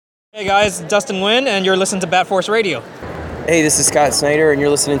Hey guys, Dustin Nguyen, and you're listening to Bat Force Radio. Hey, this is Scott Snyder, and you're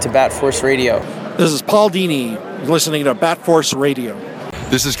listening to Bat Force Radio. This is Paul Dini, listening to Bat Force Radio.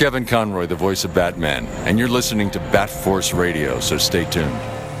 This is Kevin Conroy, the voice of Batman, and you're listening to Bat Force Radio, so stay tuned.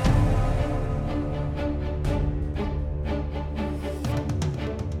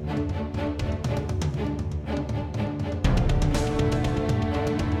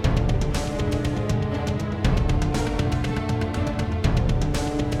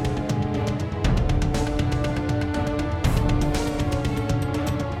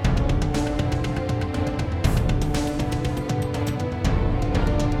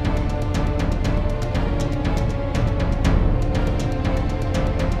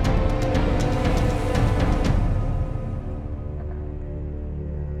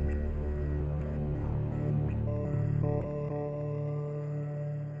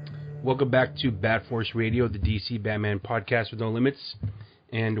 Welcome back to Bat Force Radio, the DC Batman podcast with no limits.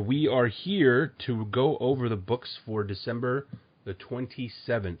 And we are here to go over the books for December the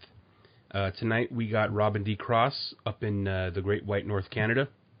 27th. Tonight we got Robin D. Cross up in the Great White North, Canada.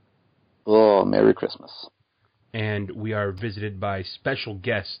 Oh, Merry Christmas. And we are visited by special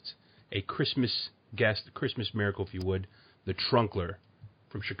guest, a Christmas guest, Christmas miracle if you would, the Trunkler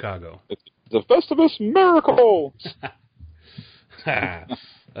from Chicago. It's the Festivus Miracle!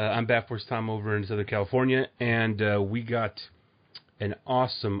 I'm Bat Force Tom over in Southern California, and we got an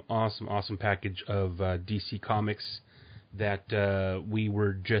awesome package of DC Comics that we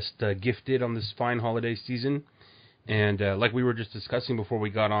were just gifted on this fine holiday season. And like we were just discussing before we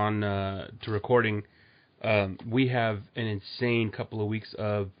got on to recording, we have an insane couple of weeks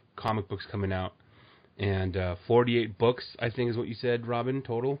of comic books coming out. And 48 books, I think is what you said, Robin,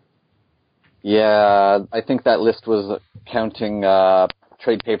 total? Yeah, I think that list was counting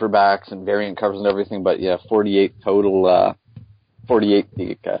trade paperbacks and variant covers and everything, but yeah, 48 total, 48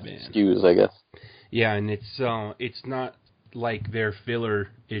 SKUs, I guess. Yeah, and it's not like they're filler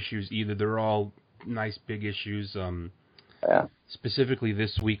issues either. They're all nice big issues. Yeah. Specifically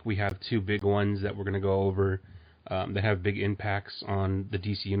this week we have two big ones that we're going to go over that have big impacts on the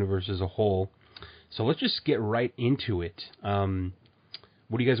DC Universe as a whole. So let's just get right into it.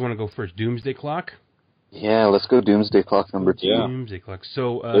 What do you guys want to go first? Doomsday Clock? Yeah, let's go Doomsday Clock number 2. Yeah. Doomsday Clock.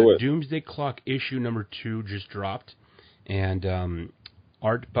 So Doomsday Clock issue number 2 just dropped. And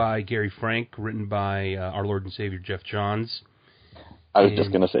art by Gary Frank, written by our Lord and Savior Jeff Johns. I was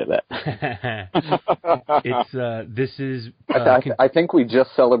just going to say that. I think we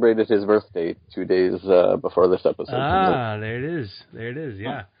just celebrated his birthday 2 days before this episode. There it is,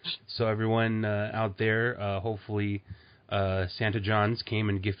 yeah. So everyone out there, hopefully Santa Johns came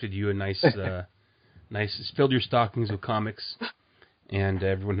and gifted you a nice, filled your stockings with comics, and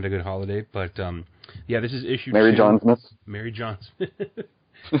everyone had a good holiday. But yeah, this is issue Mary 2. Johnsmith. Mary Johns.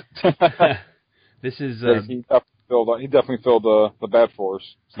 This is... he definitely filled the Bat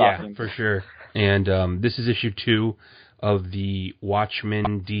Force stocking. Yeah, for sure. And this is issue 2 of the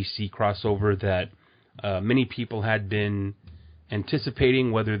Watchmen DC crossover that many people had been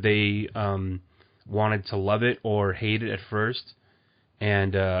anticipating, whether they wanted to love it or hate it at first.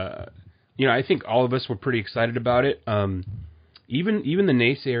 And I think all of us were pretty excited about it. Even the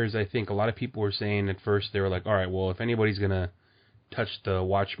naysayers, I think a lot of people were saying at first, they were like, all right, well, if anybody's going to touch the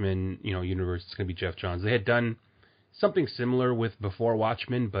Watchmen, universe, it's going to be Jeff Johns. They had done something similar with before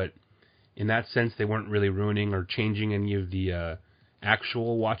Watchmen, but in that sense, they weren't really ruining or changing any of the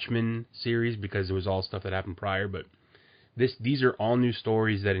actual Watchmen series because it was all stuff that happened prior. But these are all new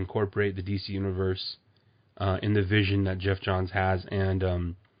stories that incorporate the DC universe in the vision that Jeff Johns has. And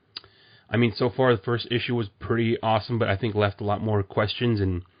so far the first issue was pretty awesome, but I think left a lot more questions.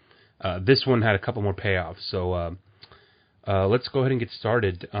 And this one had a couple more payoffs. So let's go ahead and get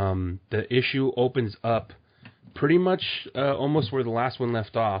started. The issue opens up pretty much almost where the last one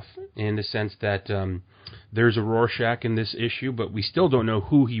left off, in the sense that there's a Rorschach in this issue, but we still don't know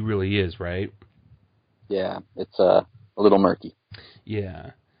who he really is, right? Yeah, it's a little murky.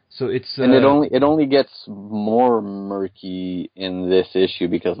 Yeah, so it's and it only gets more murky in this issue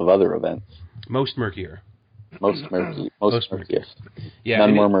because of other events. Most murkier. Most murkiest. Yeah,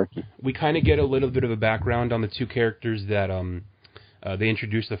 none more murky. We kind of get a little bit of a background on the two characters that they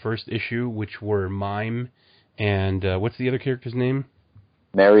introduced the first issue, which were Mime and what's the other character's name?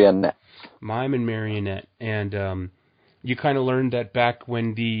 Marionette. Mime and Marionette. And you kind of learned that back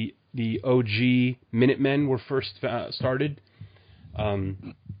when the OG Minutemen were first started,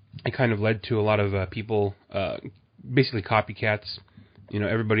 it kind of led to a lot of people, basically copycats.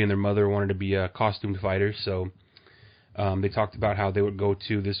 Everybody and their mother wanted to be costumed fighters, so They talked about how they would go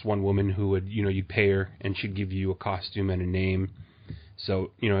to this one woman who would, you'd pay her and she'd give you a costume and a name.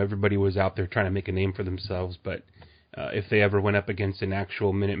 So, everybody was out there trying to make a name for themselves, but if they ever went up against an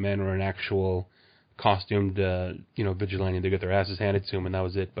actual Minutemen or an actual costumed, vigilante, they got their asses handed to them, and that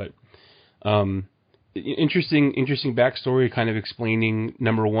was it. But interesting backstory, kind of explaining,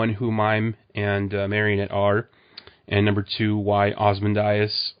 number one, who Mime and Marionette are, and number two, why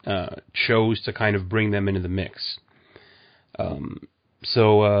Ozymandias chose to kind of bring them into the mix.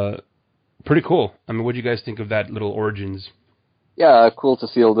 So pretty cool. I mean, what do you guys think of that little origins? Yeah, cool to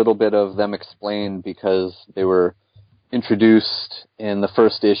see a little bit of them explained, because they were introduced in the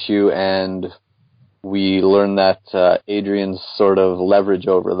first issue, and we learned that Adrian's sort of leverage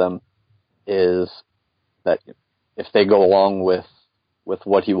over them is that if they go along with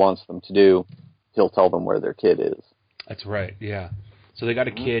what he wants them to do, he'll tell them where their kid is. That's right, yeah. So they got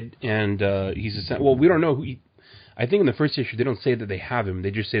a kid, and he's we don't know who I think in the first issue they don't say that they have him.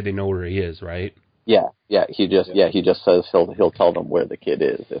 They just say they know where he is, right? Yeah. He just says he'll tell them where the kid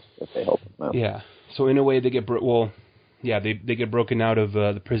is if they help him out. Yeah. So in a way they get they get broken out of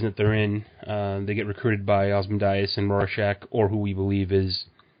the prison that they're in. They get recruited by Ozymandias and Rorschach, or who we believe is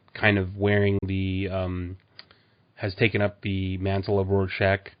kind of wearing has taken up the mantle of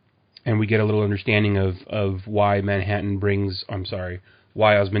Rorschach, and we get a little understanding of why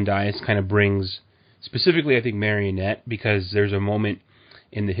why Ozymandias kind of brings, specifically I think Marionette, because there's a moment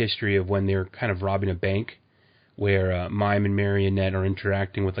in the history of when they're kind of robbing a bank where Mime and Marionette are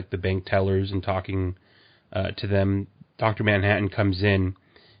interacting with like the bank tellers and talking to them. Dr. Manhattan comes in,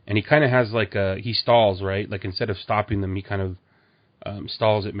 and he kind of has he stalls, right? Like instead of stopping them, he kind of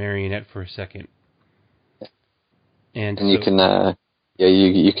stalls at Marionette for a second. And you can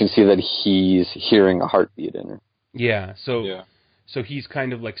you can see that he's hearing a heartbeat in her. Yeah, so he's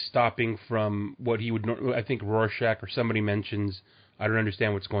kind of like stopping from what he would. I think Rorschach or somebody mentions, I don't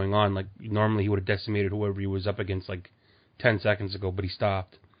understand what's going on. Like normally he would have decimated whoever he was up against like 10 seconds ago, but he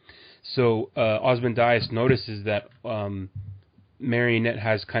stopped. So Ozymandias notices that Marionette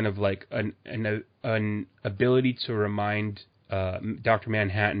has kind of like an ability to remind Dr.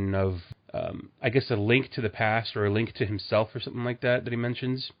 Manhattan of, I guess, a link to the past or a link to himself or something like that he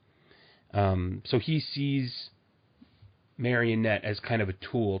mentions. So he sees Marionette as kind of a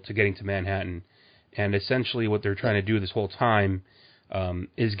tool to getting to Manhattan. And essentially what they're trying to do this whole time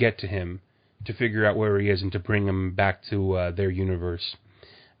is get to him, to figure out where he is and to bring him back to their universe.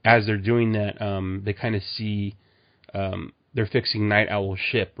 As they're doing that, they kind of see they're fixing Night Owl's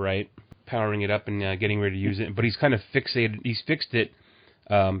ship, right? Powering it up and getting ready to use it. But he's kind of fixated. He's fixed it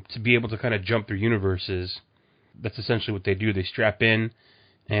to be able to kind of jump through universes. That's essentially what they do. They strap in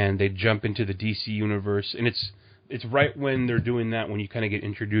and they jump into the DC universe. And it's right when they're doing that when you kind of get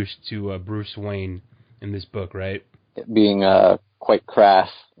introduced to Bruce Wayne in this book, right? It being quite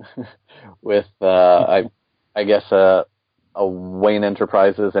crass with, I guess, a Wayne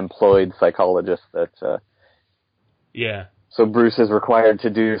Enterprises employed psychologist that. Yeah. So Bruce is required to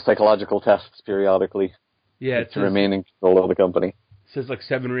do psychological tests periodically. Yeah, to remain in control of the company. It says like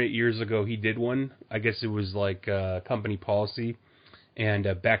 7 or 8 years ago he did one. I guess it was like company policy, and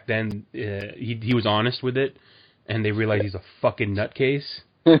back then he was honest with it, and they realized he's a fucking nutcase.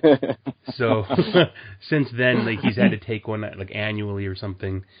 So since then, like he's had to take one like annually or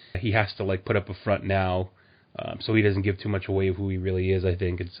something. He has to like put up a front now. So he doesn't give too much away of who he really is, I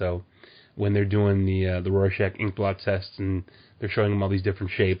think. And so when they're doing the Rorschach ink blot tests and they're showing him all these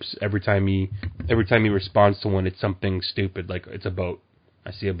different shapes, every time he responds to one, it's something stupid, like it's a boat.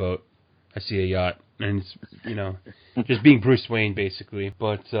 I see a boat. I see a yacht. And it's, just being Bruce Wayne, basically.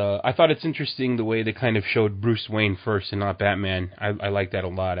 But I thought it's interesting the way they kind of showed Bruce Wayne first and not Batman. I like that a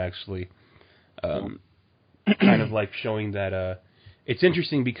lot, actually. Kind of like showing that... it's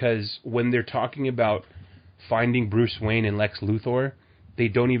interesting because when they're talking about finding Bruce Wayne and Lex Luthor, they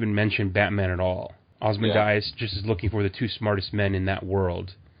don't even mention Batman at all. Ozymandias just is looking for the two smartest men in that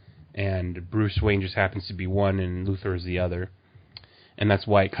world, and Bruce Wayne just happens to be one and Luthor is the other. And that's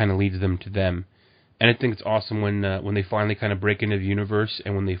why it kind of leads them to them. And I think it's awesome when they finally kind of break into the universe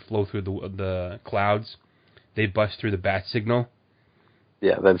and when they flow through the clouds, they bust through the bat signal.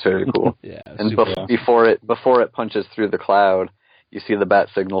 Yeah, that's very cool. Yeah, and before it punches through the cloud, you see the bat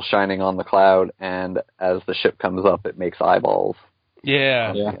signal shining on the cloud, and as the ship comes up, it makes eyeballs.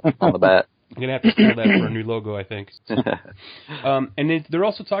 Yeah. On the bat. I'm going to have to steal that for a new logo, I think. And they're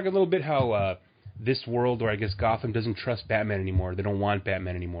also talking a little bit how this world, or I guess Gotham, doesn't trust Batman anymore. They don't want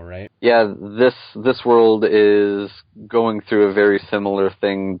Batman anymore, right? Yeah, this world is going through a very similar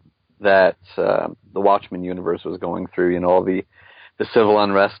thing that the Watchmen universe was going through, all the civil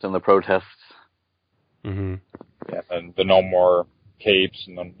unrest and the protests. Mm-hmm. Yeah, and the no more capes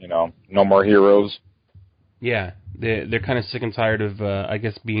and, no more heroes. Yeah, they're kind of sick and tired of, I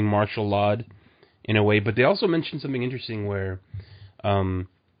guess, being martial lawed in a way. But they also mentioned something interesting where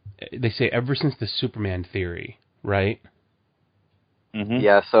they say ever since the Superman theory, right? Mm-hmm.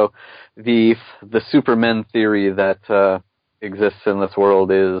 Yeah, so the Superman theory that exists in this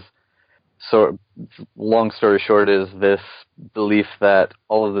world is, so long story short, is this belief that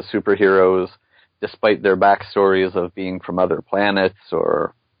all of the superheroes, despite their backstories of being from other planets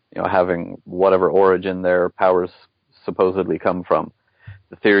or having whatever origin their powers supposedly come from,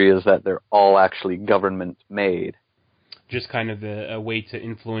 the theory is that they're all actually government made. Just kind of a way to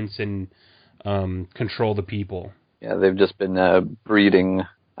influence and control the people. Yeah, they've just been breeding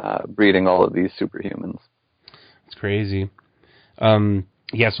all of these superhumans. It's crazy.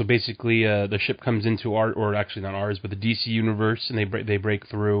 So basically the ship comes into or actually not ours, but the DC universe, and they break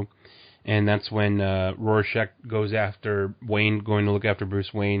through, and that's when Rorschach goes after Wayne, going to look after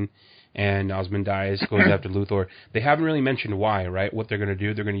Bruce Wayne, and Ozymandias goes after Luthor. They haven't really mentioned why, right? What they're going to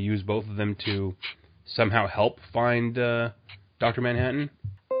do. They're going to use both of them to somehow help find Dr. Manhattan?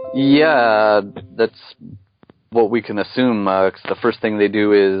 Yeah, that's what we can assume. 'Cause the first thing they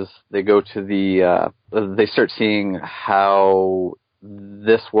do is they go to they start seeing how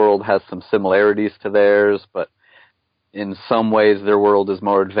this world has some similarities to theirs, but in some ways their world is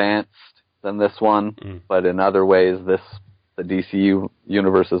more advanced than this one, but in other ways the DCU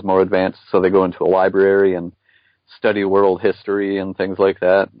universe is more advanced, so they go into a library and study world history and things like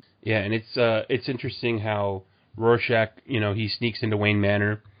that. Yeah, and it's interesting how Rorschach, he sneaks into Wayne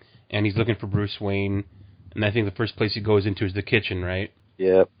Manor, and he's looking for Bruce Wayne, and I think the first place he goes into is the kitchen, right?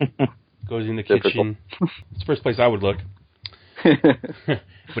 Yep. Goes in the kitchen. It's the first place I would look.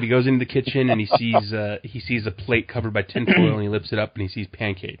 But he goes into the kitchen and he sees a plate covered by tinfoil, and he lifts it up and he sees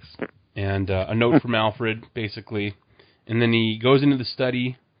pancakes and a note from Alfred, basically. And then he goes into the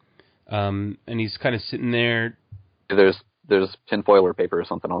study, and he's kind of sitting there. There's tinfoil or paper or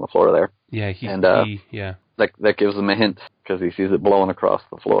something on the floor there. Yeah, that gives him a hint because he sees it blowing across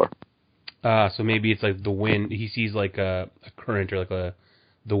the floor. So maybe it's like the wind. He sees like a current, or like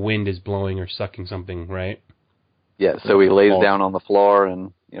the wind is blowing or sucking something, right? Yeah, so he lays down on the floor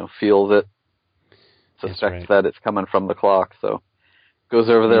and feels it, suspects that it's coming from the clock. So goes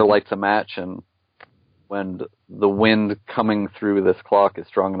over there, lights a match, and when the wind coming through this clock is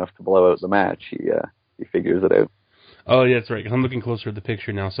strong enough to blow out the match, he figures it out. Oh, yeah, that's right. 'Cause I'm looking closer at the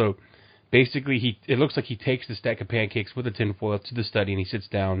picture now. So basically, it looks like he takes the stack of pancakes with the tinfoil to the study, and he sits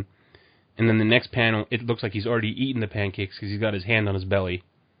down. And then the next panel, it looks like he's already eaten the pancakes because he's got his hand on his belly.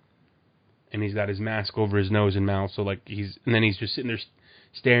 And he's got his mask over his nose and mouth, so and then he's just sitting there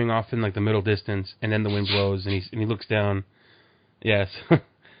staring off in like the middle distance, and then the wind blows, and he looks down. Yes.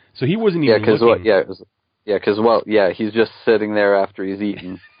 So he wasn't even looking. He's just sitting there after he's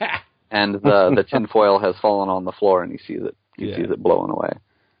eaten. And the tinfoil has fallen on the floor, and he sees it. He sees it blowing away.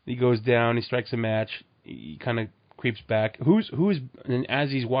 He goes down. He strikes a match. He kind of creeps back. And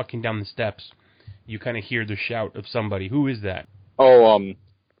as he's walking down the steps, you kind of hear the shout of somebody. Who is that?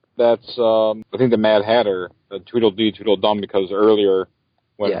 That's I think the Mad Hatter, Tweedledee Tweedledum, because earlier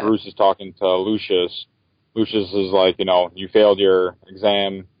when Bruce is talking to Lucius is like, you failed your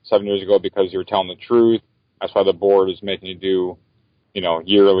exam 7 years ago because you were telling the truth. That's why the board is making you do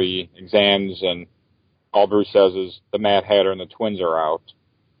yearly exams, and all Bruce says is the Mad Hatter and the twins are out.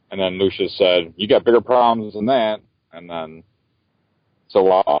 And then Lucius said, you got bigger problems than that. And then, so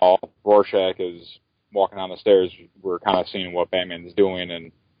while Rorschach is walking down the stairs, we're kind of seeing what Batman's doing,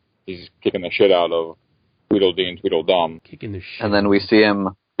 and he's kicking the shit out of Tweedledee and Tweedledum. Kicking the shit. And then we see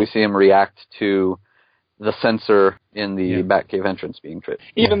him react to the sensor in the Batcave entrance being tripped.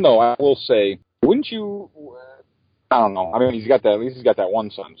 Even though I will say, wouldn't you? I don't know. I mean, at least he's got that one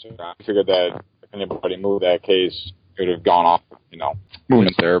sensor. I figured that if anybody moved that case, it would have gone off,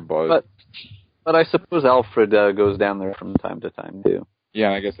 moving there. But I suppose Alfred goes down there from time to time too.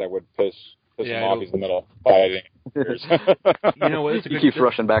 Yeah, I guess that would piss him off. He's in the middle of fighting. He keeps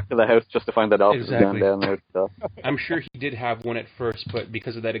rushing back to the house just to find that Alfred's down there. So. I'm sure he did have one at first, but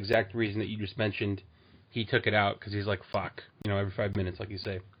because of that exact reason that you just mentioned, he took it out because he's like, fuck, every 5 minutes, like you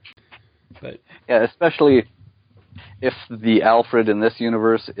say. But yeah, especially if the Alfred in this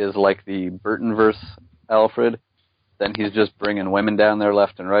universe is like the Burtonverse Alfred, then he's just bringing women down there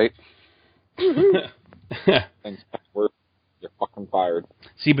left and right. Thanks, you're fucking fired.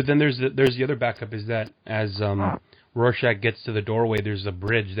 See, but then there's the other backup is that as Rorschach gets to the doorway, there's a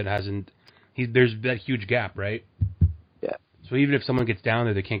bridge that there's that huge gap, right? Yeah. So even if someone gets down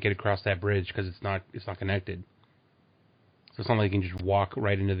there, they can't get across that bridge because it's not connected. So it's not like you can just walk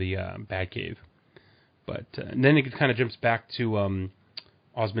right into the Batcave. But and then it kind of jumps back to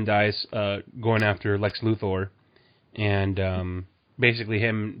Ozymandias going after Lex Luthor, and basically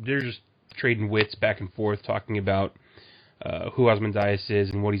they're just trading wits back and forth, talking about who Ozymandias is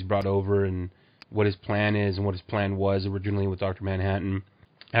and what he's brought over and what his plan is and what his plan was originally with Dr. Manhattan.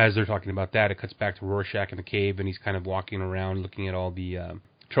 As they're talking about that, it cuts back to Rorschach in the cave, and he's kind of walking around looking at all the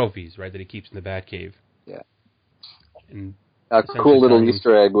trophies, right, that he keeps in the Batcave. Yeah. And a cool little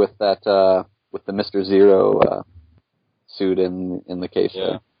Easter egg with that, with the Mr. Zero suit in the case.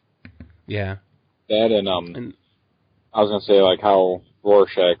 Yeah. Yeah. That and I was gonna say like how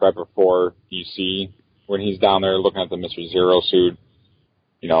Rorschach right before DC, when he's down there looking at the Mr. Zero suit,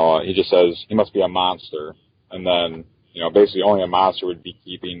 he just says he must be a monster, and then basically only a monster would be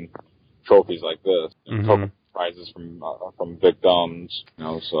keeping trophies like this, token prizes from victims.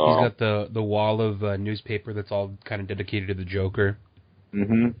 So he's got the wall of newspaper that's all kind of dedicated to the Joker.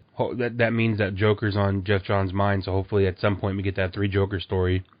 Mm-hmm. That means that Joker's on Jeff Johns' mind, so hopefully at some point we get that 3 Joker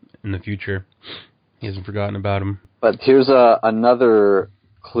story in the future. He hasn't forgotten about him. But here's another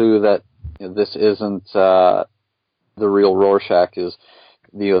clue that this isn't the real Rorschach. Is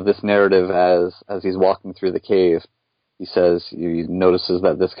this narrative as he's walking through the cave, he says he notices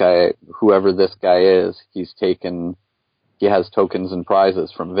that this guy, whoever this guy is, he has tokens and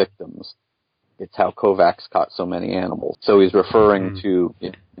prizes from victims. It's how Kovacs caught so many animals. So he's referring to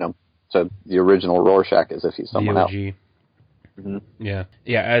to the original Rorschach as if he's someone else. Mm-hmm. Yeah.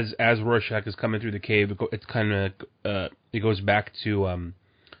 As Rorschach is coming through the cave, it's kind of it goes back to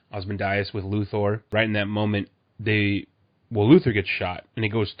Ozymandias with Luthor. Right in that moment, Luthor gets shot and it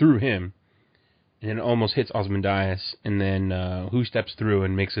goes through him, and it almost hits Ozymandias. And then who steps through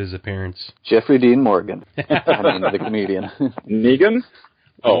and makes his appearance? Jeffrey Dean Morgan. The comedian. Negan.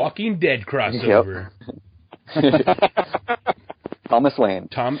 Walking Dead crossover. Yep. Thomas Wayne.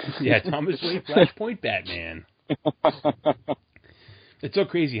 Thomas Wayne, Flashpoint Batman. It's so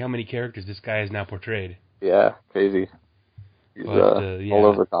crazy how many characters this guy has now portrayed. Yeah, crazy. He's all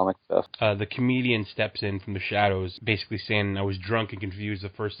over comic stuff. The comedian steps in from the shadows, basically saying, I was drunk and confused the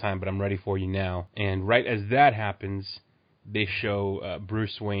first time, but I'm ready for you now. And right as that happens, they show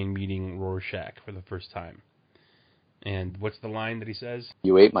Bruce Wayne meeting Rorschach for the first time. And what's the line that he says?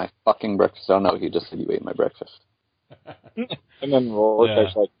 You ate my fucking breakfast. Oh, no, he just said you ate my breakfast. And then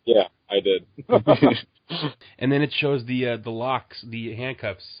Rorschach's like, yeah, I did. And then it shows the locks, the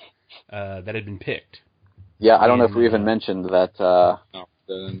handcuffs that had been picked. Yeah, I don't know if we even mentioned that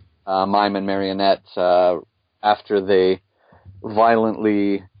Mime and Marionette, after they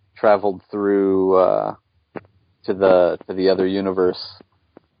violently traveled through to the other universe,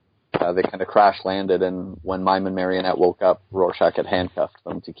 they kind of crash landed, and when Mime and Marionette woke up, Rorschach had handcuffed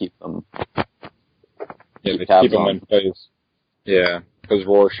them to keep them. Yeah, to keep them in place. Yeah, because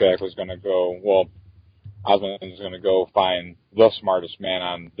Rorschach was going to go. Well, Osmond was going to go find the smartest man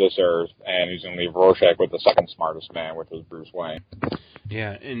on this earth, and he's going to leave Rorschach with the second smartest man, which was Bruce Wayne.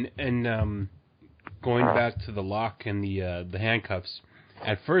 Yeah, and going back to the lock and the handcuffs,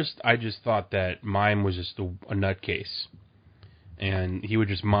 at first I just thought that Mime was just a nutcase, and he would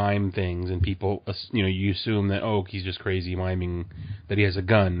just mime things, and people, you assume that he's just crazy miming that he has a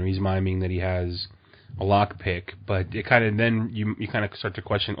gun, or he's miming that he has a lockpick. But it kind of then you kind of start to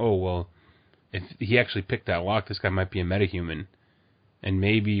question, if he actually picked that lock, this guy might be a metahuman, and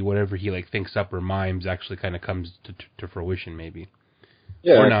maybe whatever he thinks up or mimes actually kind of comes to fruition, maybe.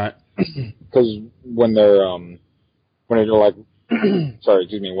 Yeah, or not. Because when when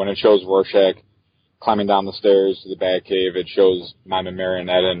it shows Rorschach climbing down the stairs to the Batcave, it shows Mime and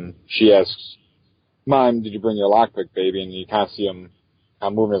Marionette, and she asks, "Mime, did you bring your lockpick, baby?" And you kind of see him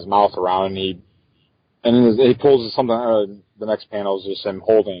kind of moving his mouth around, and he pulls something. The next panel is just him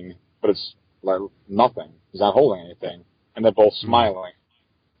holding, but it's like nothing. He's not holding anything, and they're both smiling.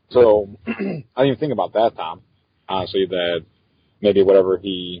 So I didn't even think about that, Tom. Honestly, that maybe whatever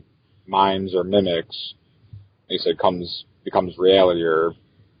he mimes or mimics, he said, becomes reality, or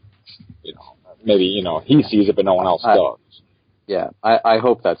maybe he sees it but no one else does. Yeah, I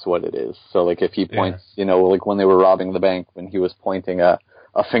hope that's what it is. So if he points, like when they were robbing the bank, when he was pointing a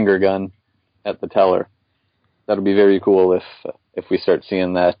finger gun at the teller, that'll be very cool if we start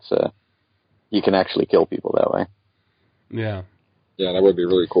seeing that. You can actually kill people that way. Yeah. Yeah, that would be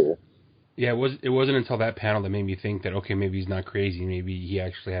really cool. Yeah, it wasn't until that panel that made me think that, okay, maybe he's not crazy. Maybe he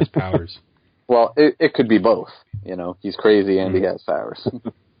actually has powers. Well, it could be both. He's crazy and he has powers.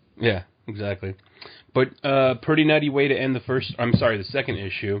 Yeah, exactly. But pretty nutty way to end the second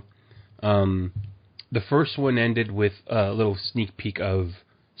issue. The first one ended with a little sneak peek of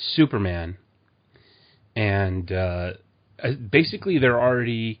Superman. And basically they're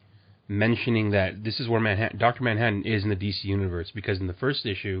already mentioning that this is where Dr. Manhattan is in the DC universe, because in the first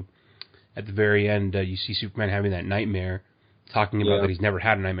issue, at the very end, you see Superman having that nightmare, talking about that he's never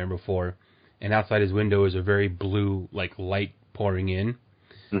had a nightmare before, and outside his window is a very blue light pouring in,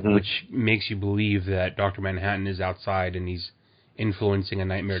 which makes you believe that Dr. Manhattan is outside and he's influencing a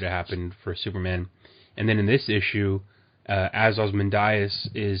nightmare to happen for Superman. And then in this issue, as Ozymandias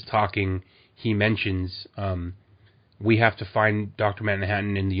is talking, he mentions we have to find Dr.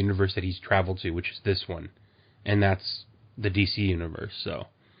 Manhattan in the universe that he's traveled to, which is this one, and that's the DC universe. So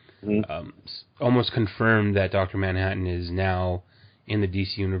almost confirmed that Dr. Manhattan is now in the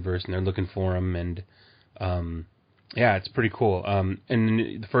DC universe, and they're looking for him, and yeah, it's pretty cool. And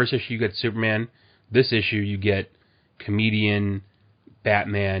in the first issue, you get Superman. This issue, you get Comedian,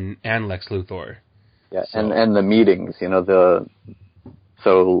 Batman, and Lex Luthor. Yeah, so, and the meetings,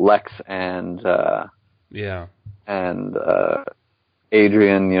 so Lex and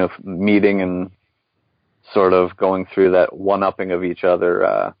Adrian, meeting and sort of going through that one-upping of each other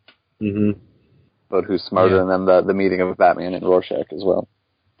about who's smarter, and then the meeting of Batman and Rorschach as well.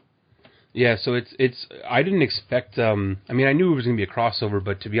 Yeah, so it's I didn't expect. I mean, I knew it was going to be a crossover,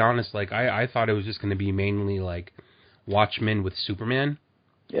 but to be honest, I thought it was just going to be mainly Watchmen with Superman.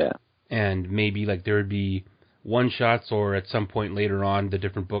 Yeah. And maybe there would be one-shots, or at some point later on, the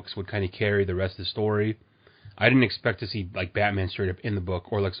different books would kind of carry the rest of the story. I didn't expect to see Batman straight up in the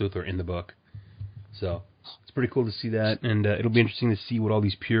book, or Lex Luthor in the book. So it's pretty cool to see that, and it'll be interesting to see what all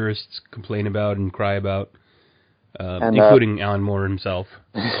these purists complain about and cry about, including Alan Moore himself.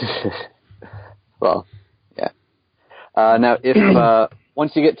 Well, yeah. Now, if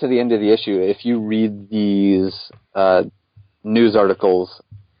once you get to the end of the issue, if you read these news articles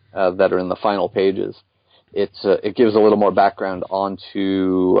that are in the final pages, it gives a little more background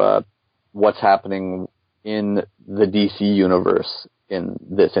onto what's happening in the DC universe in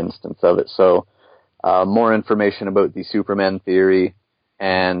this instance of it. So more information about the Superman theory,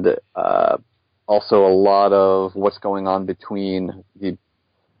 and also a lot of what's going on between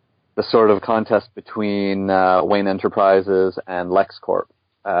the sort of contest between Wayne Enterprises and LexCorp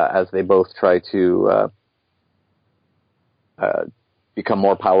as they both try to become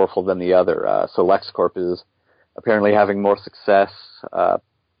more powerful than the other. So LexCorp is apparently having more success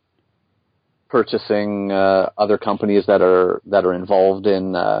purchasing other companies that are involved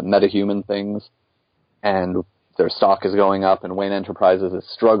in metahuman things, and their stock is going up, and Wayne Enterprises is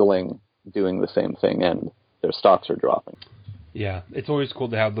struggling doing the same thing, and their stocks are dropping. Yeah, it's always cool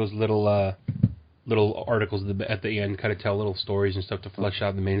to have those little articles at the end, kind of tell little stories and stuff to flesh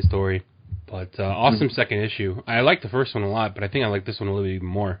out the main story. But awesome second issue. I like the first one a lot, but I think I like this one a little bit even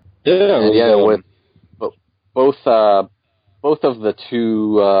more. Yeah, with both of the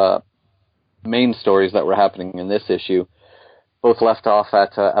two main stories that were happening in this issue, both left off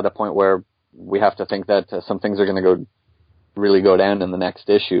at a point where we have to think that some things are going to really go down in the next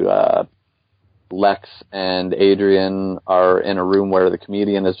issue. Lex and Adrian are in a room where the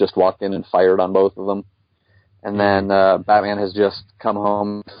Comedian has just walked in and fired on both of them. And then Batman has just come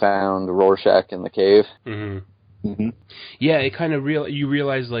home, found Rorschach in the cave. Yeah, it kind of you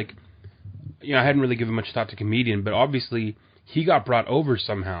realize, I hadn't really given much thought to Comedian, but obviously he got brought over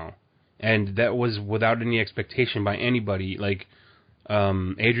somehow, and that was without any expectation by anybody.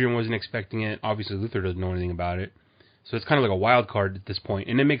 Adrian wasn't expecting it. Obviously, Luthor doesn't know anything about it. So it's kind of like a wild card at this point.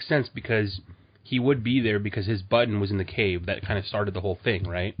 And it makes sense because he would be there because his button was in the cave. That kind of started the whole thing,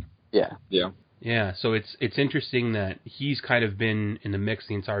 right? Yeah. Yeah, so it's interesting that he's kind of been in the mix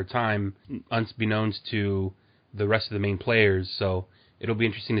the entire time, unbeknownst to the rest of the main players. So it'll be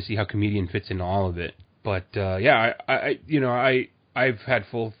interesting to see how Comedian fits into all of it. But I've had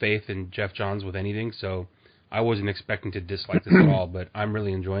full faith in Jeff Johns with anything, so I wasn't expecting to dislike this at all. But I'm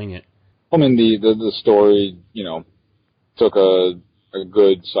really enjoying it. I mean, the story, took a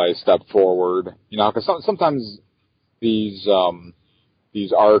good size step forward. Because sometimes these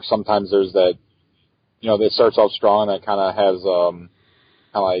arcs, sometimes there's that. That starts off strong, that kind of has,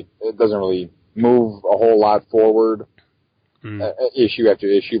 it doesn't really move a whole lot forward, issue after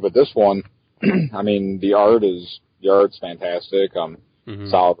issue. But this one, I mean, the art's fantastic.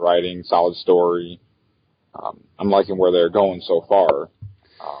 Solid writing, solid story. I'm liking where they're going so far.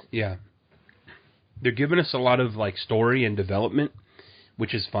 Yeah. They're giving us a lot of, story and development,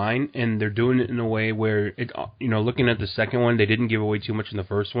 which is fine, and they're doing it in a way where, looking at the second one, they didn't give away too much in the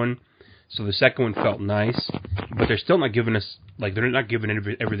first one. So the second one felt nice, but they're still not giving us, they're not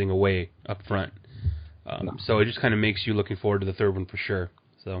giving everything away up front. So it just kind of makes you looking forward to the third one for sure.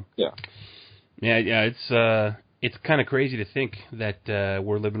 So yeah, it's kind of crazy to think that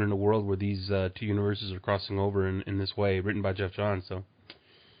we're living in a world where these two universes are crossing over in this way, written by Jeff Johns. So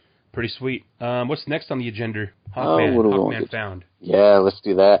Pretty sweet. What's next on the agenda? Hawkman. Hawkman Found. Yeah, let's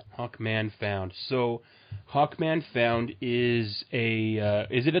do that. Hawkman Found. So, Hawkman Found is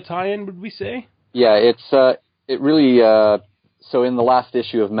is it a tie-in, would we say? Yeah, it really, so in the last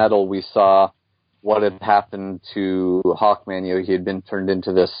issue of Metal, we saw what had happened to Hawkman. You know, he had been turned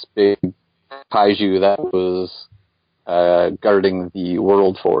into this big kaiju that was guarding the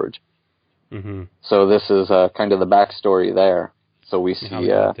World Forge. Mm-hmm. So this is kind of the backstory there. So we see,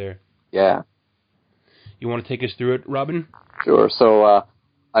 there. Yeah. You want to take us through it, Robin? Sure. So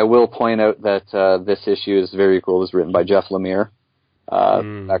I will point out that this issue is very cool. It was written by Jeff Lemire,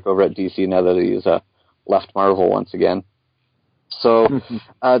 back over at DC now that he's left Marvel once again. So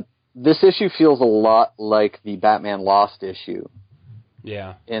this issue feels a lot like the Batman Lost issue.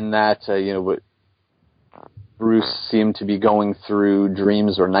 Yeah. In that, Bruce seemed to be going through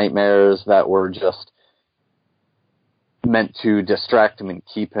dreams or nightmares that were just meant to distract him and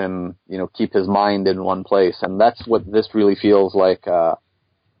keep his mind in one place. And that's what this really feels like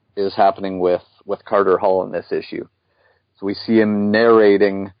is happening with Carter Hall in this issue. So we see him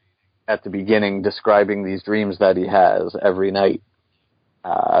narrating at the beginning, describing these dreams that he has every night.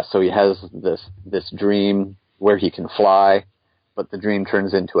 So he has this dream where he can fly, but the dream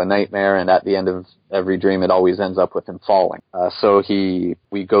turns into a nightmare, and at the end of every dream, it always ends up with him falling. So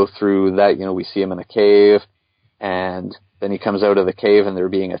we go through that, we see him in a cave, and then he comes out of the cave, and they're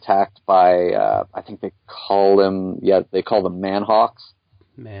being attacked by, I think they call them Manhawks.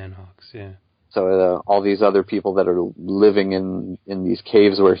 Manhawks, yeah. So all these other people that are living in these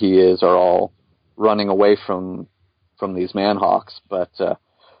caves where he is are all running away from these Manhawks, but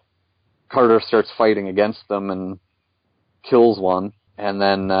Carter starts fighting against them and kills one, and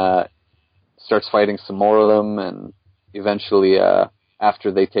then starts fighting some more of them, and eventually,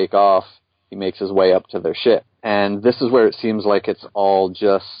 after they take off, he makes his way up to their ship. And this is where it seems like it's all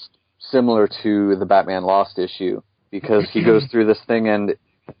just similar to the Batman Lost issue, because he goes through this thing, and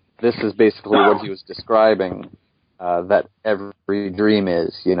this is basically what he was describing, that every dream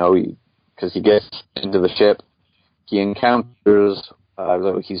is, because he gets into the ship, he encounters,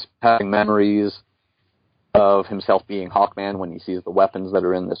 he's having memories of himself being Hawkman when he sees the weapons that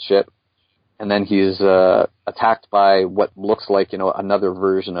are in this ship. And then he's attacked by what looks like, another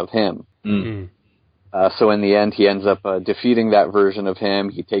version of him. Mm-hmm. So in the end, he ends up defeating that version of him.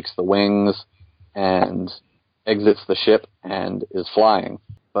 He takes the wings and exits the ship and is flying.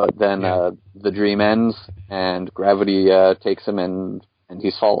 But then the dream ends, and gravity takes him, and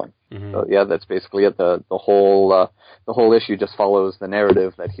he's falling. Mm-hmm. So yeah, that's basically it. The whole issue just follows the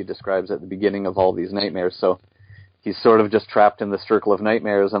narrative that he describes at the beginning of all these nightmares. So he's sort of just trapped in the circle of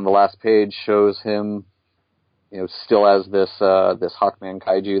nightmares, and the last page shows him, still as this Hawkman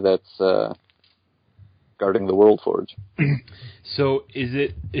kaiju that's guarding the World Forge. So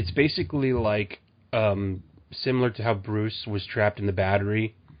it's basically like similar to how Bruce was trapped in the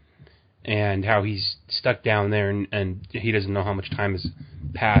Battery, and how he's stuck down there, and he doesn't know how much time has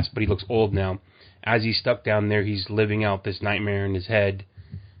passed, but he looks old now. As he's stuck down there, he's living out this nightmare in his head,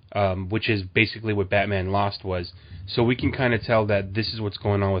 which is basically what Batman Lost was. So we can kind of tell that this is what's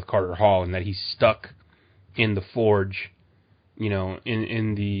going on with Carter Hall, and that he's stuck in the Forge,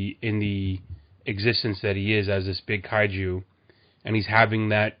 in the existence that he is as this big kaiju, and he's having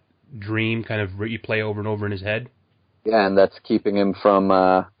that dream kind of replay over and over in his head. Yeah, and that's keeping him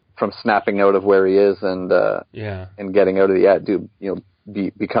from snapping out of where he is and getting out of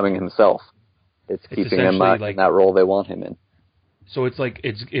becoming himself. It's keeping him in that role they want him in. So it's like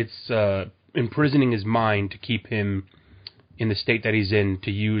it's imprisoning his mind to keep him in the state that he's in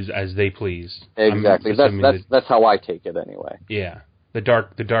to use as they please. Exactly. That's how I take it anyway. Yeah, the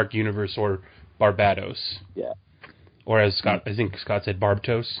dark universe, or Barbados. Yeah. Or as I think Scott said,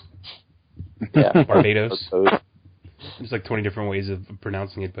 Barbtos. Yeah. Barbados. There's like 20 different ways of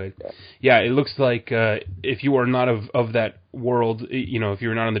pronouncing it, but yeah, it looks like if you are not of that world, if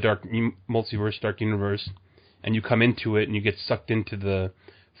you're not in the dark multiverse, dark universe, and you come into it and you get sucked into the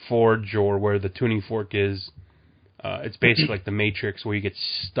Forge or where the tuning fork is, it's basically like the Matrix, where you get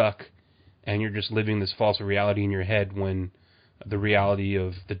stuck and you're just living this false reality in your head when the reality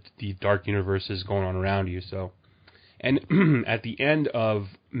of the dark universe is going on around you. So, and at the end of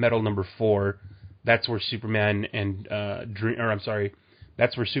Metal number 4, that's where Superman and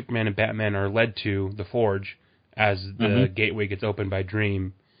that's where Superman and Batman are led to the Forge as the gateway gets opened by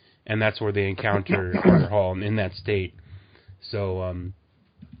Dream, and that's where they encounter Carter Hall in that state. So,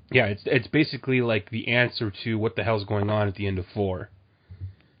 it's basically like the answer to what the hell's going on at the end of 4.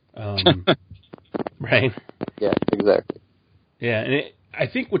 Right? Yeah, exactly. Yeah, and I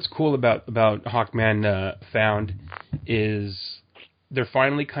think what's cool about Hawkman Found is they're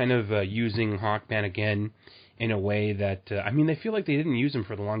finally kind of using Hawkman again in a way that they feel like they didn't use him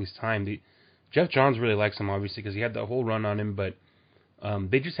for the longest time. Jeff Johns really likes him, obviously, because he had the whole run on him, but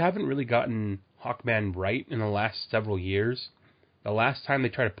they just haven't really gotten Hawkman right in the last several years. The last time they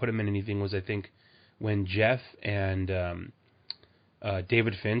tried to put him in anything was, I think, when Jeff and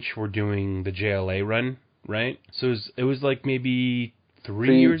David Finch were doing the JLA run, right? So it was like maybe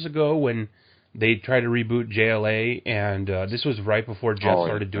 3 years ago when they tried to reboot JLA, and this was right before Jeff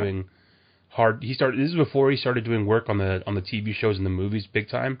started doing This is before he started doing work on the TV shows and the movies big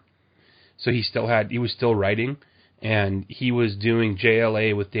time. So he was still writing, and he was doing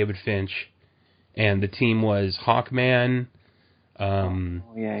JLA with David Finch, and the team was Hawkman,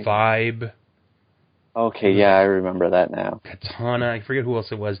 Vibe. Okay, yeah, I remember that now. Katana, I forget who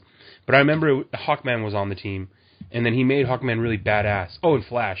else it was, but I remember Hawkman was on the team, and then he made Hawkman really badass. Oh, and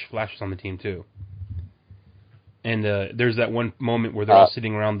Flash was on the team too. And there's that one moment where they're all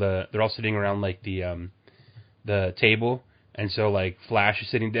sitting around like the table, and so like Flash is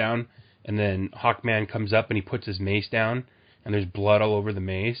sitting down, and then Hawkman comes up and he puts his mace down, and there's blood all over the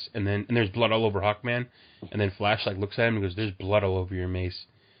mace, and there's blood all over Hawkman, and then Flash like looks at him and goes, "There's blood all over your mace,"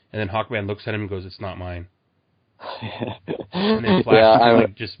 and then Hawkman looks at him and goes, "It's not mine." And then Flash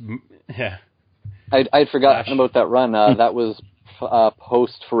I'd forgotten about that run. That was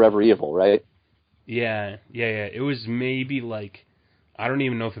post Forever Evil, right? Yeah. It was maybe like, I don't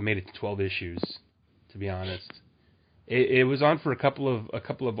even know if it made it to 12 issues, to be honest. It was on for a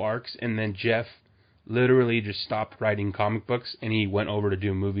couple of arcs, and then Jeff literally just stopped writing comic books, and he went over to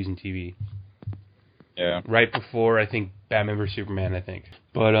do movies and TV. Yeah. Right before, I think, Batman vs Superman, I think.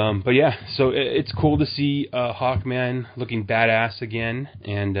 But yeah, so it's cool to see Hawkman looking badass again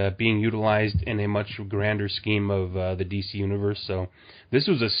and being utilized in a much grander scheme of the DC universe. So this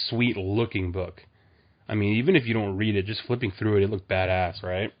was a sweet looking book. I mean, even if you don't read it, just flipping through it, it looked badass,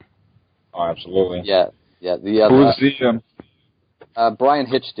 right? Oh, absolutely. Yeah. Brian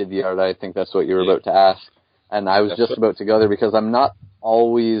Hitch did the art. I think that's what you were about to ask. And I was just about to go there because I'm not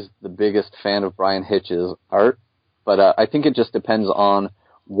always the biggest fan of Brian Hitch's art, but I think it just depends on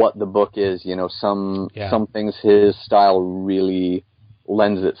what the book is. You know, some things his style really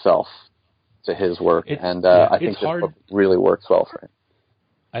lends itself to his work, I think this book really works well for him.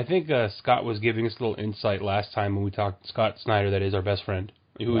 I think Scott was giving us a little insight last time when we talked. Scott Snyder, that is our best friend,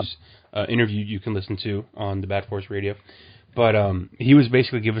 whose interview you can listen to on the Bat Force Radio. But he was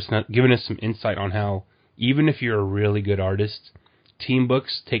basically giving us some insight on how even if you're a really good artist, team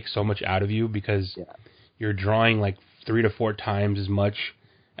books take so much out of you because you're drawing like 3 to 4 times as much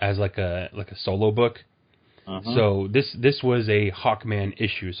as like a solo book. Uh-huh. So this was a Hawkman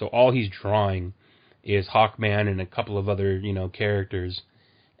issue. So all he's drawing is Hawkman and a couple of other characters,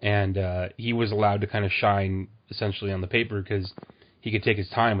 and he was allowed to kind of shine essentially on the paper because he could take his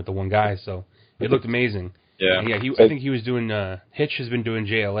time with the one guy. So it looked amazing. Yeah, I think he was doing. Hitch has been doing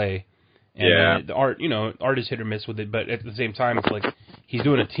JLA, and the art, art is hit or miss with it. But at the same time, it's like he's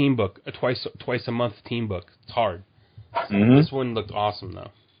doing a team book, a twice a month team book. It's hard. Mm-hmm. This one looked awesome though,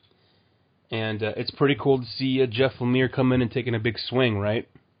 and it's pretty cool to see Jeff Lemire come in and taking a big swing, right?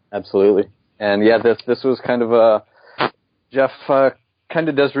 Absolutely, and this was kind of Jeff kind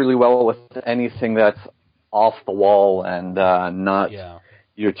of does really well with anything that's off the wall and not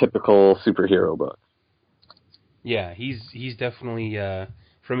your typical superhero book. Yeah, he's definitely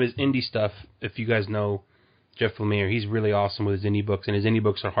from his indie stuff. If you guys know Jeff Lemire, he's really awesome with his indie books, and his indie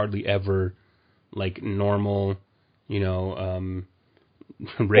books are hardly ever like normal,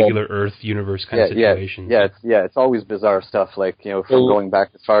 regular Earth universe kind of situations. It's always bizarre stuff, like from going back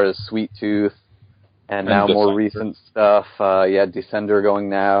as far as Sweet Tooth, and now Descender. More recent stuff. Descender going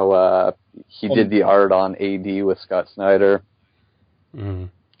now. He did the art on AD with Scott Snyder.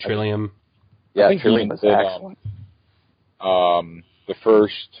 Trillium. Yeah, Trillium was excellent. The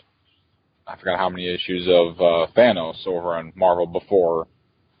first, I forgot how many issues of Thanos over on Marvel before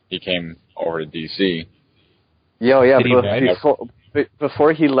he came over to DC.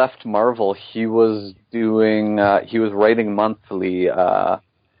 Before he left Marvel, he was doing, he was writing monthly,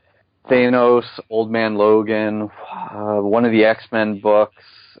 Thanos, Old Man Logan, one of the X-Men books,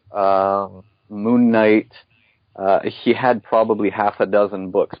 Moon Knight. He had probably half a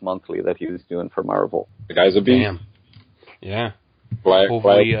dozen books monthly that he was doing for Marvel. The guy's a beast. Damn. Yeah.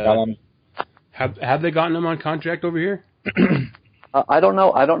 Hopefully, have they gotten him on contract over here? I don't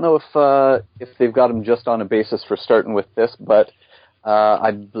know. I don't know if they've got him just on a basis for starting with this, but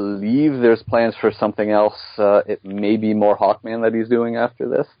I believe there's plans for something else. It may be more Hawkman that he's doing after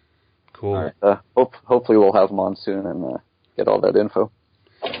this. Cool. Right, hopefully we'll have him on soon and get all that info.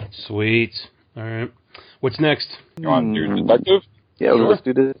 Sweet. All right. What's next? You want to do Detective? Yeah, let's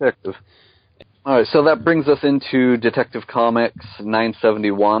do Detective. All right, so that brings us into Detective Comics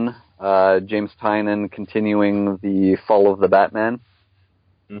 971. James Tynion continuing the Fall of the Batman.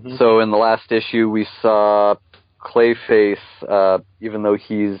 Mm-hmm. So in the last issue, we saw Clayface, even though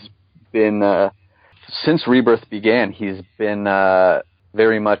he's been, since Rebirth began, he's been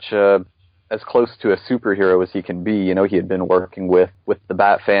very much as close to a superhero as he can be. You know, he had been working with the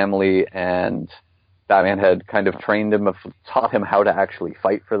Bat family, and Batman had kind of trained him, taught him how to actually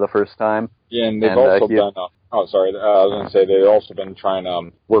fight for the first time. Yeah, and they've also been, I was going to say, they've also been trying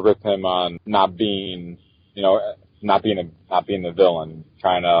to work with him on not being the villain,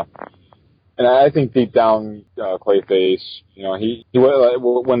 trying to, and I think deep down, Clayface, you know, he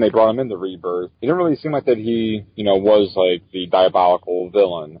when they brought him into Rebirth, he didn't really seem like that he, you know, was like the diabolical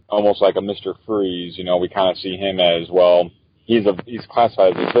villain, almost like a Mr. Freeze. You know, we kind of see him as, well, he's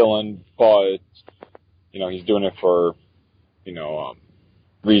classified as a villain, but, you know, he's doing it for, you know,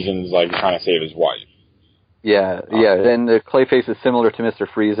 reasons like he's trying to save his wife. Yeah. And Clayface is similar to Mr.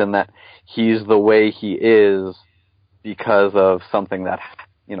 Freeze in that he's the way he is because of something that,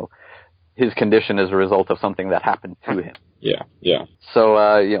 you know, his condition is a result of something that happened to him. Yeah.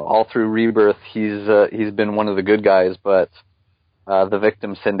 So, you know, all through Rebirth, he's been one of the good guys, but the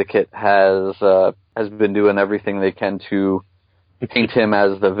Victim Syndicate has been doing everything they can to paint him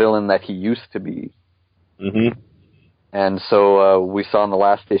as the villain that he used to be. Mm-hmm. And so we saw in the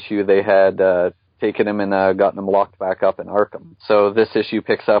last issue they had taken him and gotten him locked back up in Arkham. So this issue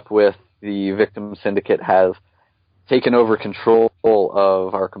picks up with the Victim Syndicate has taken over control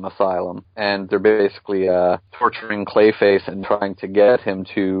of Arkham Asylum, and they're basically torturing Clayface and trying to get him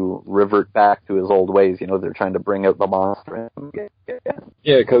to revert back to his old ways. You know, they're trying to bring out the monster.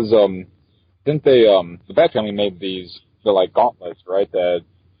 Yeah, because didn't they, the Bat Family made they're like gauntlets, right, that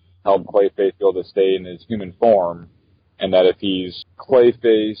help Clayface be able to stay in his human form, and that if he's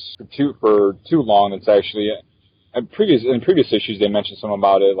Clayface for too long, it's actually, in previous issues they mentioned something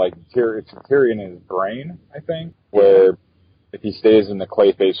about it, like it's a tear in his brain, I think, where if he stays in the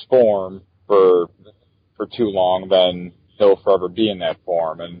Clayface form for too long, then he'll forever be in that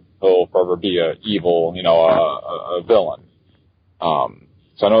form, and he'll forever be a evil, you know, a villain.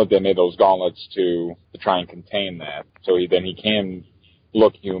 So I know that they made those gauntlets to try and contain that, so he can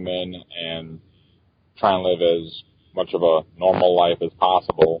look human and try and live as much of a normal life as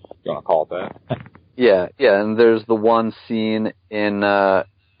possible, if you want to call it that. Yeah, and there's the one scene in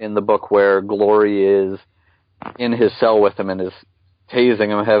the book where Glory is in his cell with him and is tasing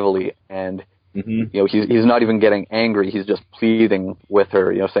him heavily, and you know, he's not even getting angry, he's just pleading with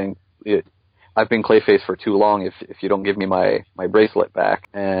her, you know, saying, I've been Clayface for too long, if you don't give me my bracelet back.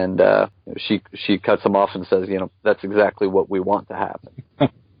 And she cuts him off and says, you know, that's exactly what we want to happen.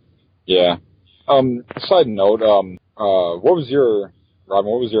 Yeah. Side note, what was your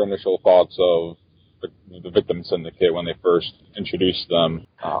initial thoughts of the Victim Syndicate when they first introduced them?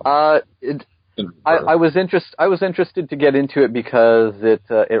 I was interested to get into it because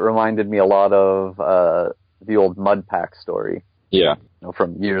it reminded me a lot of the old Mudpack story. Yeah. You know,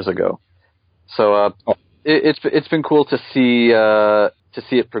 from years ago. So it's been cool to see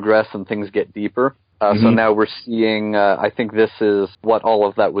it progress and things get deeper. So now we're seeing. I think this is what all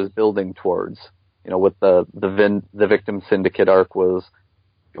of that was building towards. You know, with the Victim Syndicate arc was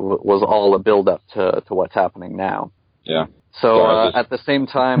all a build up to what's happening now. Yeah. So at the same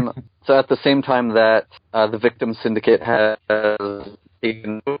time that the Victim Syndicate has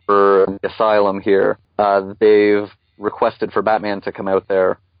taken over the asylum here, they've requested for Batman to come out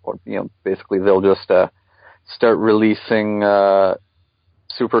there, or you know, basically they'll just start releasing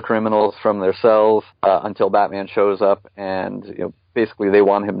super criminals from their cells until Batman shows up, and you know, basically they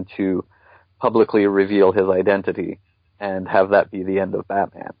want him to publicly reveal his identity and have that be the end of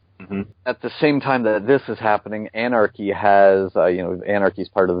Batman. At the same time that this is happening, Anarchy has, Anarchy's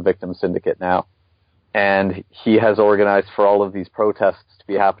part of the Victim Syndicate now, and he has organized for all of these protests to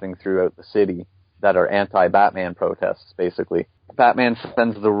be happening throughout the city that are anti-Batman protests, basically. Batman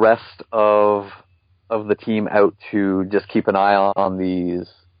sends the rest of the team out to just keep an eye on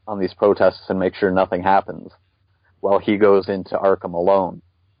these protests and make sure nothing happens, while he goes into Arkham alone.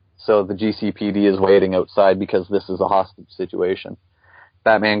 So the GCPD is waiting outside because this is a hostage situation.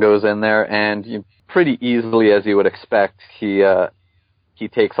 Batman goes in there, and pretty easily, as you would expect, he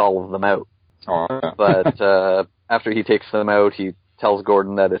takes all of them out. But after he takes them out, he tells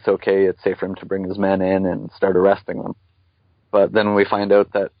Gordon that it's okay, it's safe for him to bring his men in and start arresting them. But then we find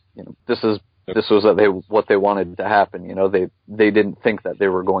out that this was what they wanted to happen. You know, they didn't think that they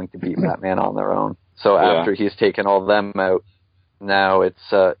were going to beat Batman on their own. So after he's taken all of them out, now it's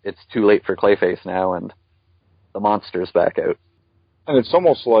too late for Clayface now, and the monster's back out. And it's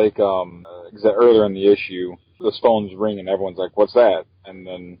almost like earlier in the issue, the phone's ringing and everyone's like, "What's that?" And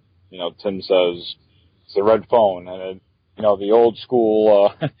then Tim says, "It's a red phone." And the old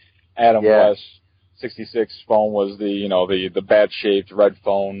school Adam West 66 phone was the bat shaped red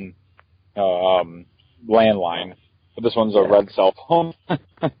phone landline, but this one's a red cell phone.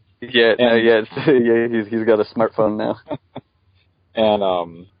 He's got a smartphone now.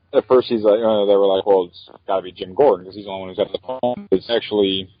 And at first he's like, they were like, well, it's got to be Jim Gordon because he's the only one who's got the phone. It's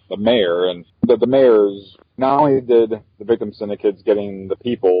actually the mayor, and the mayor's not only did the victim syndicates getting the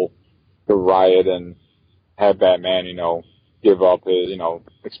people to riot and have Batman, give up his,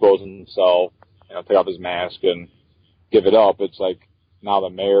 expose himself, take off his mask and give it up. It's like now the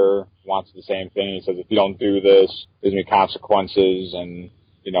mayor wants the same thing. He says, if you don't do this, there's going to be consequences, and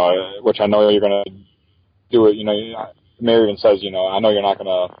which I know you're going to do it. The mayor even says, I know you're not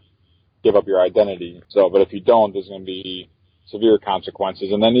going to give up your identity. So, but if you don't, there's going to be severe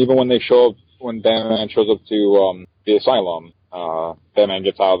consequences. And then even when when Batman shows up to the asylum, Batman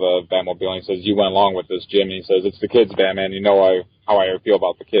gets out of the Batmobile and he says, "You went along with this, Jim." And he says, "It's the kids, Batman. How I feel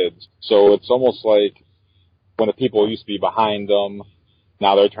about the kids." So it's almost like when the people used to be behind them,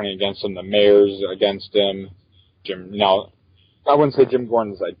 now they're turning against him. The mayor's against him. Now, I wouldn't say Jim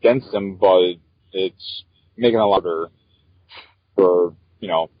Gordon's against him, but it's making it harder for,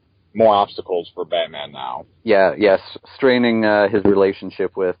 more obstacles for Batman now. Yes, straining his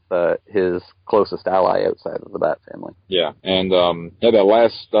relationship with his closest ally outside of the Bat family. Yeah, and that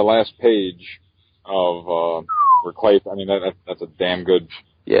last page of where Clay, that's a damn good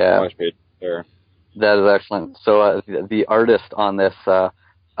last page there. That is excellent. So the artist on this, I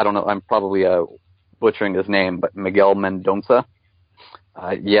don't know, I'm probably butchering his name, but Miguel Mendonça.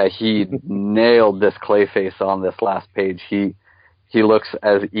 He nailed this Clayface on this last page. He looks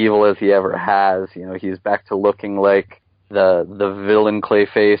as evil as he ever has. He's back to looking like the villain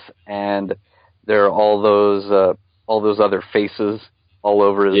Clayface, and there are all those other faces all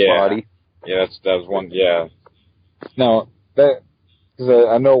over his body. Yeah, that's one. Yeah. Now because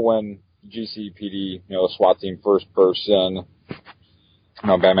I know when GCPD, the SWAT team first bursts in,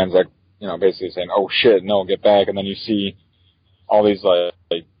 Batman's like, basically saying, "Oh shit, no, get back!" And then you see all these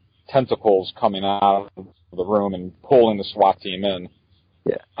like tentacles coming out of the room and pulling the SWAT team in.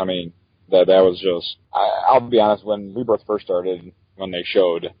 Yeah. That was just, I'll be honest, when Rebirth first started, when they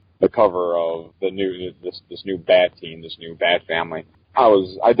showed the cover of this new Bat team, this new Bat family,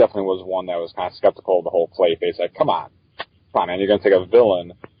 I definitely was one that was kind of skeptical of the whole Clayface. Like, come on, man, you're going to take a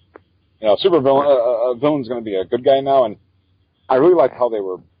villain, super villain, a villain's going to be a good guy now, and I really liked how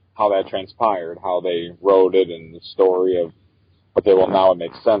that transpired, how they wrote it in the story of, but now it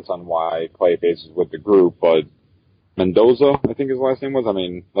makes sense on why Clayface is with the group. But Mendoza, I think his last name was.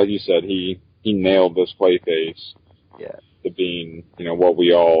 Like you said, he nailed this Clayface to being, what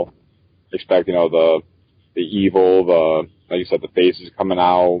we all expect. The evil, like you said, the face is coming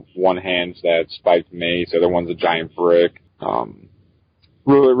out. One hand's that spiked mace, the other one's a giant brick.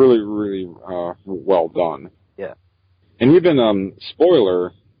 Really, really, really well done. Yeah. And even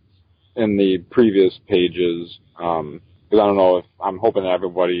spoiler in the previous pages. Because I don't know I'm hoping that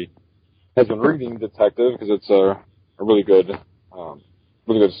everybody has been reading Detective, because it's a really good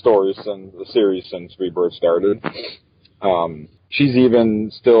story since the series since Rebirth started. She's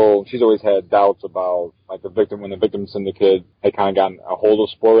always had doubts about like when the victim syndicate had kind of gotten a hold of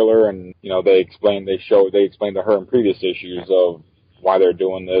Spoiler, and they explained to her in previous issues of why they're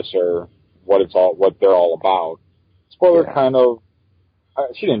doing this or what they're all about. Spoiler kind of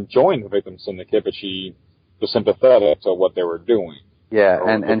she didn't join the victim syndicate, but she was sympathetic to what they were doing. Yeah,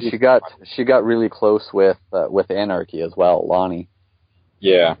 and she got really close with Anarchy as well, Lonnie.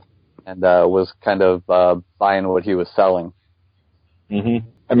 Yeah, and was kind of buying what he was selling.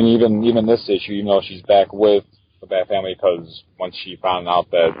 Mm-hmm. Even this issue, even though she's back with the Bat family, because once she found out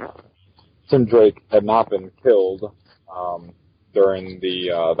that Tim Drake had not been killed during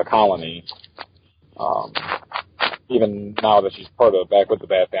the colony, even now that she's back with the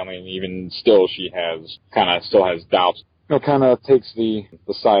Bat family, and even still she still has doubts. Kind of takes the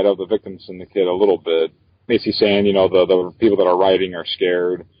side of the victim syndicate a little bit. Basically saying, the people that are writing are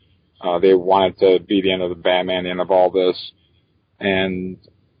scared. They want it to be the end of the Batman, the end of all this. And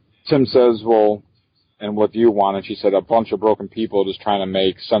Tim says, well, and what do you want? And she said, a bunch of broken people just trying to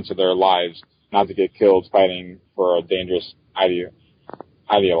make sense of their lives, not to get killed fighting for a dangerous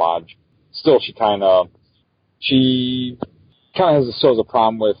ideologue. Still, she kind of still has a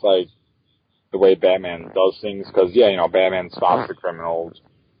problem with, like, the way Batman does things, because, Batman stops the criminals,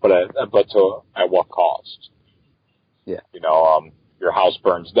 but at what cost? Yeah. Your house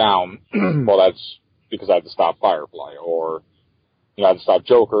burns down, well, that's because I had to stop Firefly, or, I had to stop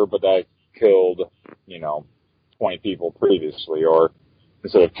Joker, but that killed, 20 people previously. Or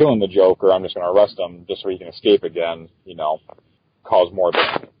instead of killing the Joker, I'm just going to arrest him just so he can escape again, cause more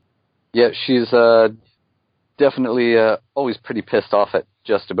damage. Yeah, she's definitely always pretty pissed off at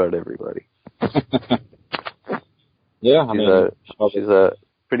just about everybody. Yeah, she's a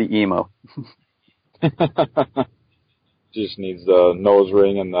pretty emo. Just needs the nose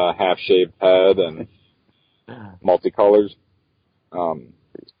ring and the half-shaved head and multicolors.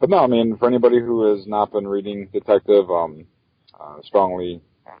 But no, for anybody who has not been reading Detective, strongly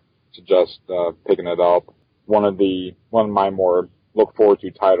suggest picking it up. One of my more look forward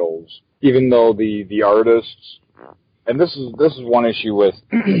to titles, even though the artists, and this is one issue with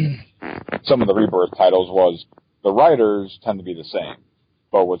some of the Rebirth titles, was the writers tend to be the same,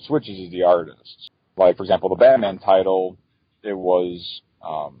 but what switches is the artists. Like, for example, the Batman title, it was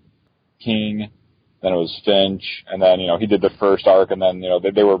King, then it was Finch, and then, he did the first arc, and then,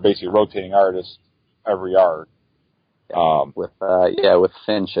 they were basically rotating artists every arc. With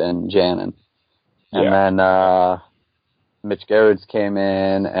Finch and Janin. And then Mitch Gerrits came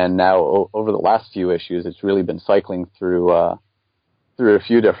in, and now over the last few issues, it's really been cycling through a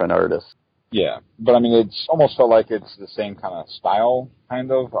few different artists. Yeah, but it's almost felt like it's the same kind of style,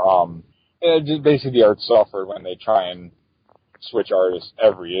 kind of. Just basically the art suffered when they try and switch artists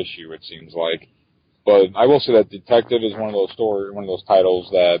every issue, it seems like. But I will say that Detective is one of those titles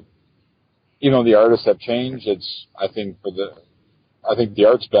that, even though the artists have changed, I think the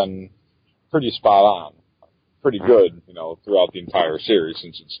art's been pretty spot on, pretty good, throughout the entire series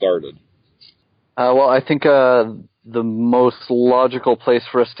since it started. Well, I think the most logical place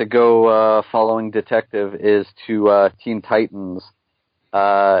for us to go following Detective is to Teen Titans.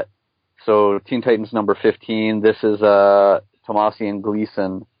 So Teen Titans number 15, this is Tomasi and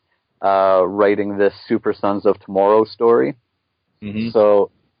Gleason writing this Super Sons of Tomorrow story. Mm-hmm.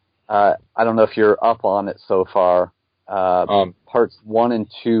 So I don't know if you're up on it so far. Parts 1 and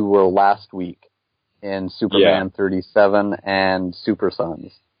 2 were last week in Superman 37 and Super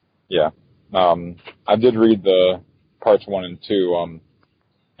Sons. Yeah. I did read the parts 1 and 2,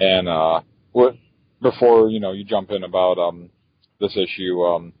 and before you jump in about this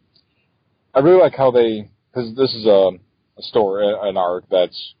issue, I really like how because this is a story, an arc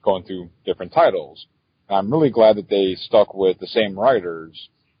that's going through different titles. And I'm really glad that they stuck with the same writers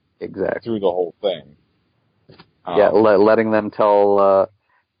through the whole thing. Letting them tell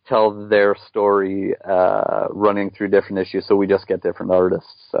their story, running through different issues, so we just get different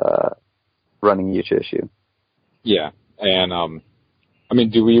artists running each issue. Yeah, and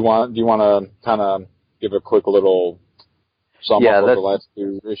do you want to kind of give a quick little sum up of the last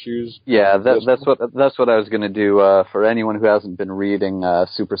 2 issues? Yeah, that's what I was going to do for anyone who hasn't been reading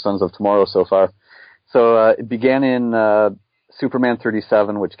Super Sons of Tomorrow so far. So it began in Superman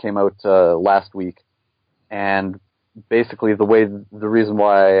 37, which came out last week, and basically the reason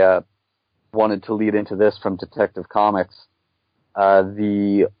why I wanted to lead into this from Detective Comics,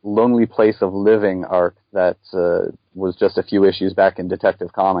 the Lonely Place of Living arc that was just a few issues back in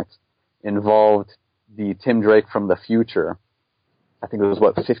Detective Comics involved the Tim Drake from the future. I think it was,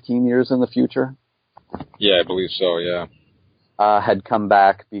 15 years in the future? Yeah, I believe so, yeah. Had come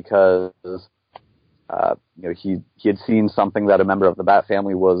back because he had seen something that a member of the Bat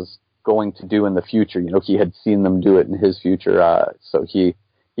family was going to do in the future. He had seen them do it in his future, so he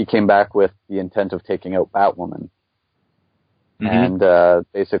came back with the intent of taking out Batwoman. Mm-hmm. And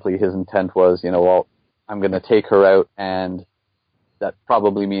basically his intent was, I'm going to take her out, and that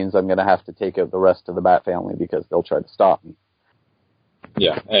probably means I'm going to have to take out the rest of the Bat family because they'll try to stop me.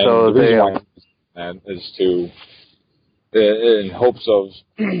 Yeah, and so the reason why that is in hopes of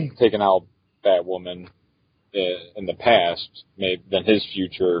taking out Batwoman in the past, then his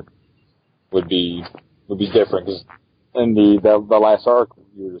future would be different. Because in the last arc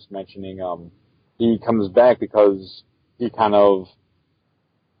you were just mentioning, he comes back because he kind of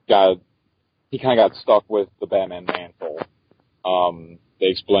got stuck with the Batman mantle. They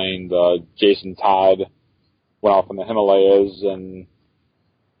explained Jason Todd went off in the Himalayas and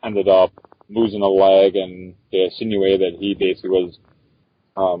ended up losing a leg, and they insinuated that he basically was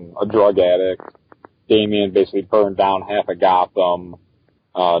a drug addict. Damian basically burned down half of Gotham.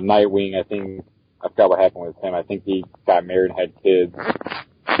 Nightwing, I forgot what happened with him. I think he got married and had kids.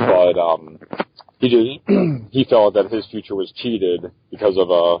 But he felt that his future was cheated because of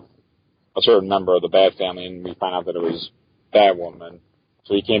a certain member of the Bat family, and we found out that it was Batwoman.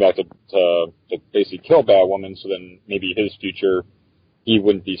 So he came back to basically kill Batwoman, so then maybe his future, he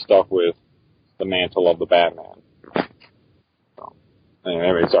wouldn't be stuck with the mantle of the Batman. So,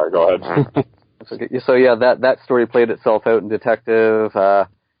 anyway, sorry, go ahead. So yeah, that story played itself out in Detective.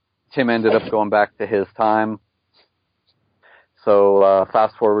 Tim ended up going back to his time. So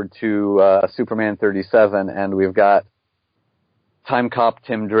fast forward to Superman 37, and we've got time cop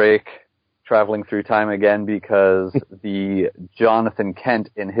Tim Drake traveling through time again because the Jonathan Kent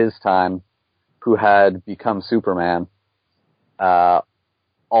in his time, who had become Superman,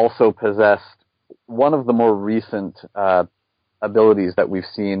 also possessed one of the more recent abilities that we've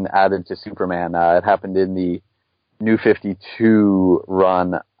seen added to Superman. It happened in the New 52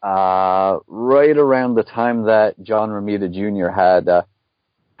 run, right around the time that John Romita Jr.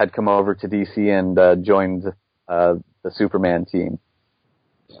 had come over to DC and joined the Superman team.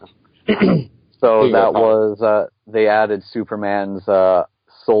 So that was they added Superman's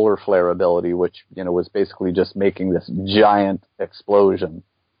solar flare ability, which was basically just making this giant explosion.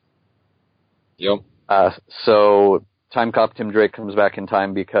 Yep. So time cop Tim Drake comes back in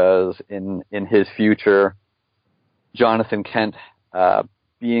time because in his future, Jonathan Kent,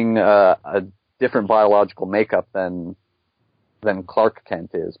 being a different biological makeup than Clark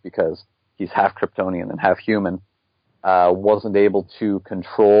Kent is, because he's half Kryptonian and half human, wasn't able to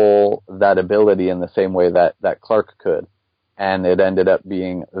control that ability in the same way that Clark could, and it ended up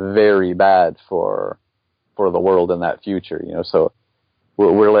being very bad for the world in that future. So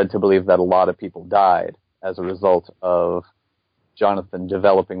we're led to believe that a lot of people died as a result of Jonathan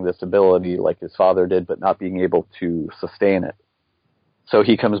developing this ability like his father did, but not being able to sustain it. So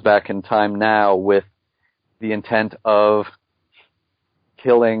he comes back in time now with the intent of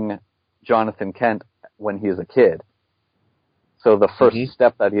killing Jonathan Kent when he's a kid. So the first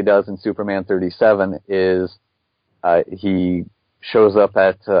step that he does in Superman 37 is he shows up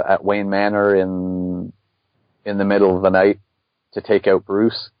at Wayne Manor in the middle of the night to take out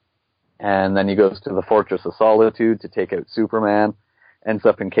Bruce. And then he goes to the Fortress of Solitude to take out Superman, ends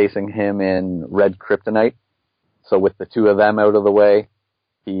up encasing him in red kryptonite. So with the two of them out of the way,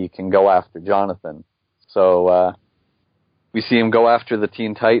 he can go after Jonathan. So we see him go after the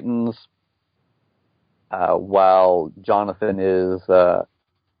Teen Titans while Jonathan is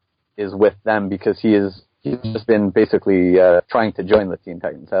with them, because he's just been basically trying to join the Teen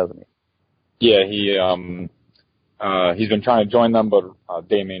Titans, hasn't he? Yeah, he's been trying to join them, but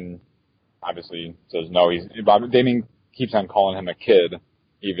Damian obviously says no. Damian keeps on calling him a kid,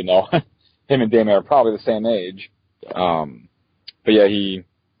 even though him and Damian are probably the same age. But yeah, he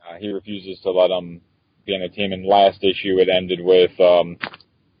refuses to let him be on the team. In last issue, it ended with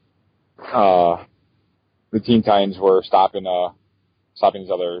the Teen Titans were stopping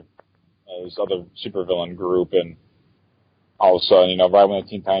this other supervillain group, and all of a sudden, right when the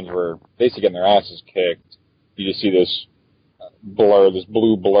Teen Titans were basically getting their asses kicked, you just see this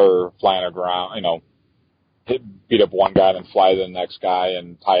blue blur flying around, beat up one guy, then fly to the next guy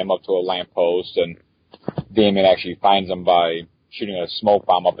and tie him up to a lamppost, and Damian actually finds him by shooting a smoke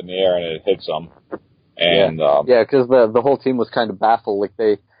bomb up in the air, and it hits him. And because the whole team was kind of baffled. Like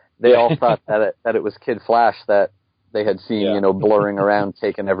they all thought that it was Kid Flash that they had seen, blurring around,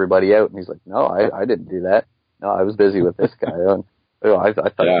 taking everybody out, and he's like, "No, I didn't do that. No, I was busy with this guy. I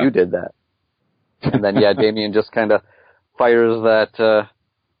thought you did that." And then Damian just kind of fires that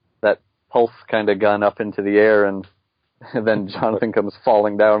pulse kind of gun up into the air, and then Jonathan comes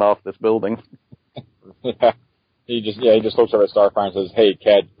falling down off this building. Yeah. He just looks at Starfire and says, "Hey,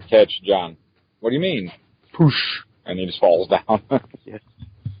 catch John." "What do you mean?" "Poosh." And he just falls down. Yeah.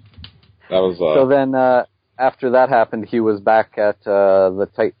 That was. So then, after that happened, he was back at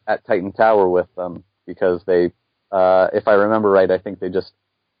at Titan Tower with them, because they, if I remember right, I think they just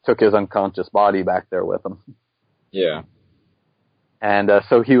took his unconscious body back there with them. Yeah. And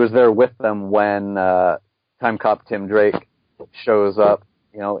so he was there with them when Time Cop Tim Drake shows up,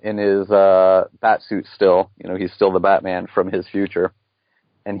 in his bat suit still. He's still the Batman from his future.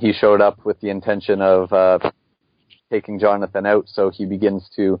 And he showed up with the intention of taking Jonathan out, so he begins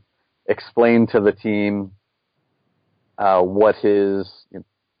to explain to the team what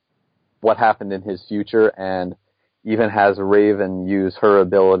happened in his future, and even has Raven use her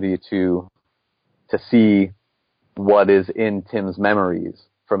ability to see what is in Tim's memories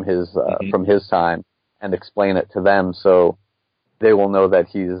from his time and explain it to them, so they will know that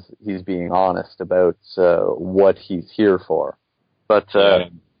he's being honest about what he's here for. But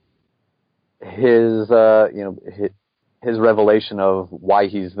his revelation of why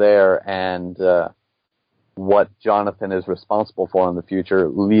he's there and what Jonathan is responsible for in the future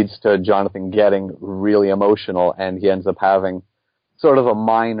leads to Jonathan getting really emotional, and he ends up having sort of a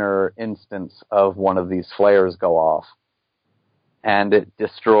minor instance of one of these flares go off, and it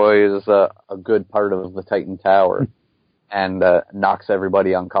destroys a good part of the Titan Tower. and knocks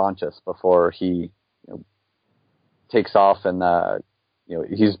everybody unconscious before he takes off, and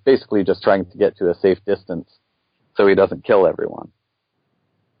he's basically just trying to get to a safe distance so he doesn't kill everyone.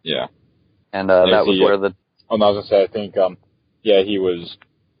 Yeah. And that was where the... Oh, no, I was going to say, I think, he was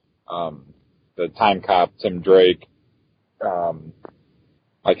the time cop, Tim Drake,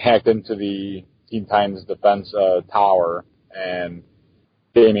 hacked into the Teen Titans defense tower, and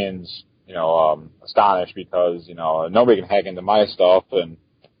Damian's, astonished because, nobody can hack into my stuff, and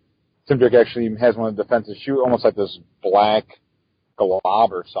Tim Drake actually has one of the defenses shoot almost like this black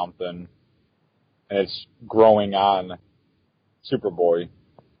glob or something, and it's growing on Superboy.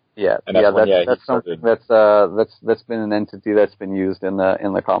 Yeah, and that's something that's been an entity that's been used in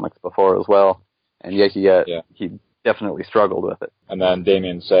the comics before as well, and he definitely struggled with it. And then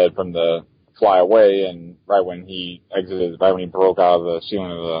Damian said from the fly away, and right when he broke out of the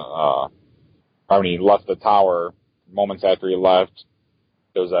ceiling of right when he left the tower, moments after he left,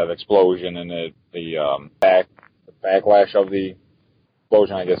 there was that explosion, and the backlash of the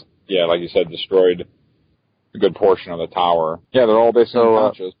explosion, I guess, like you said, destroyed a good portion of the tower. Yeah, they're all basically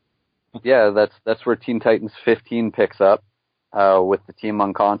unconscious. That's where Teen Titans 15 picks up, with the team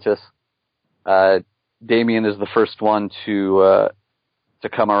unconscious. Damian is the first one to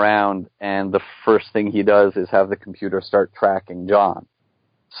come around, and the first thing he does is have the computer start tracking John.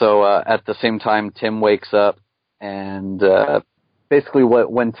 So at the same time, Tim wakes up, and basically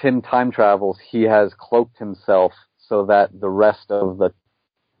when Tim time travels, he has cloaked himself so that the rest of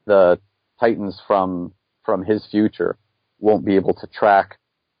the Titans from his future won't be able to track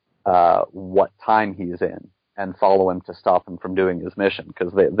what time he's in and follow him to stop him from doing his mission,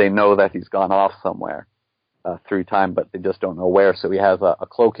 because they know that he's gone off somewhere through time, but they just don't know where. So he has a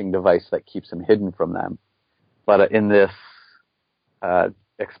cloaking device that keeps him hidden from them. But in this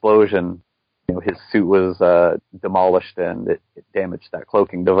explosion, his suit was demolished, and it damaged that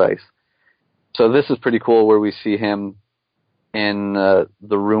cloaking device. So this is pretty cool, where we see him in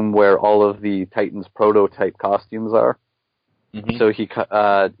the room where all of the Titans prototype costumes are. Mm-hmm. So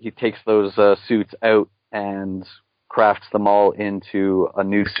he takes those suits out and crafts them all into a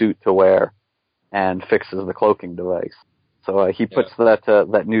new suit to wear, and fixes the cloaking device. So he puts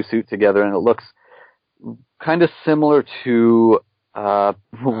that new suit together, and it looks kind of similar to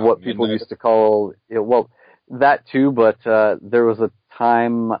what people used to call that too. But there was a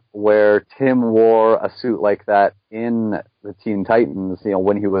time where Tim wore a suit like that in the Teen Titans.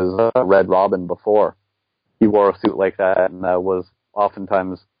 When he was Red Robin before. He wore a suit like that, and was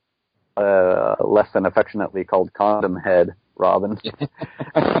oftentimes less than affectionately called Condom Head Robin.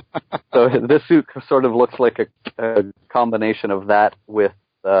 So this suit sort of looks like a combination of that with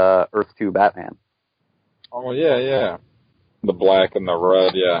Earth 2 Batman. Oh, yeah. The black and the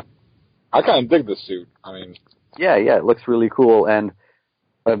red, yeah. I kind of dig the suit. I mean... Yeah, it looks really cool, and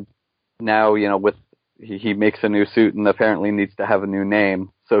now, he makes a new suit and apparently needs to have a new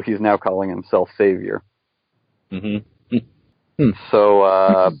name, so he's now calling himself Savior. Mm-hmm.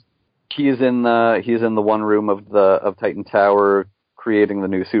 So he's in the one room of Titan Tower, creating the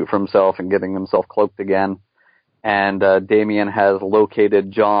new suit for himself and getting himself cloaked again. And Damian has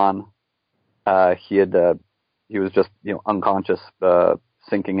located John. He was just unconscious,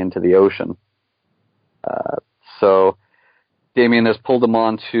 sinking into the ocean. So Damian has pulled him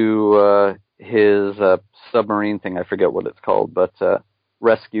onto his submarine thing. I forget what it's called, but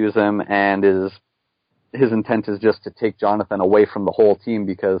rescues him, and his intent is just to take Jonathan away from the whole team,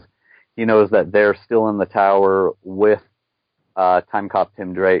 because he knows that they're still in the tower with Time Cop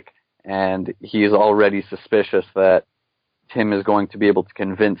Tim Drake, and he's already suspicious that Tim is going to be able to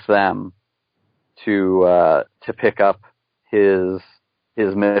convince them to pick up his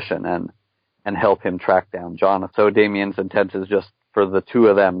mission and help him track down Jonathan. So Damian's intent is just for the two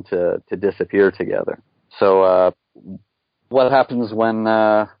of them to disappear together. So what happens when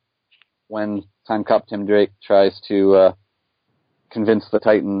Time Cop Tim Drake tries to convince the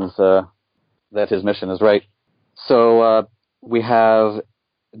Titans that his mission is right? So we have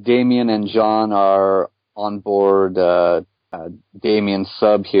Damian and John are on board Damian's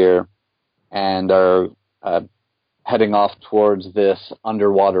sub here, and are heading off towards this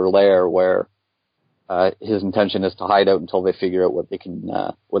underwater lair where his intention is to hide out until they figure out what they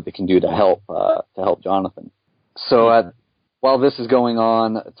can do to help Jonathan. So while this is going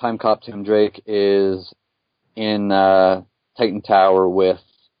on, Time Cop Tim Drake is in Titan Tower with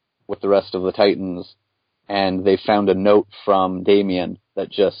the rest of the Titans, and they found a note from Damian that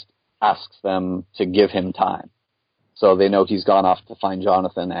just asks them to give him time. So they know he's gone off to find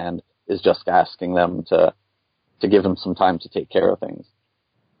Jonathan and is just asking them to give him some time to take care of things.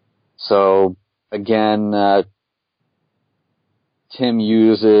 So again, Tim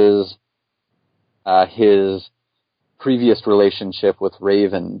uses his previous relationship with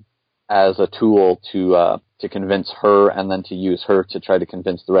Raven as a tool to convince her, and then to use her to try to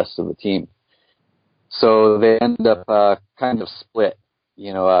convince the rest of the team. So they end up kind of split.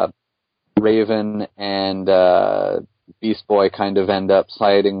 Raven and Beast Boy kind of end up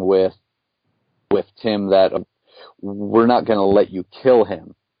siding with Tim that we're not going to let you kill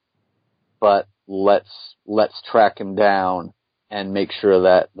him, but let's track him down and make sure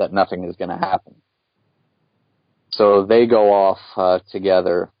that nothing is going to happen. So they go off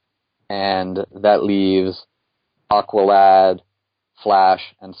together, and that leaves Aqualad, Flash,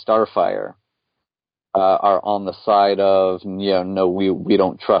 and Starfire are on the side of, no, we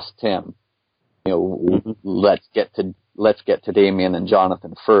don't trust Tim. Let's get to Damian and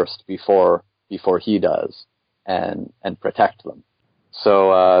Jonathan first before he does, and protect them.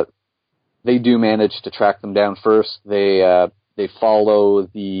 So they do manage to track them down first. They follow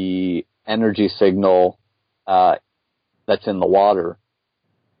the energy signal that's in the water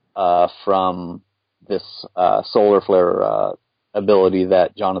from this solar flare ability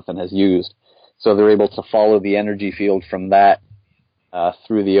that Jonathan has used. So they're able to follow the energy field from that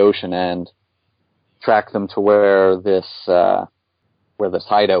through the ocean and track them to where this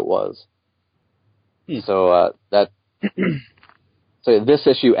hideout was. So so this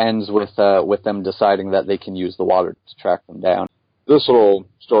issue ends with them deciding that they can use the water to track them down. This little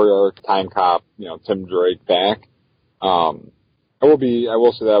story arc, Time Cop, Tim Drake back. I will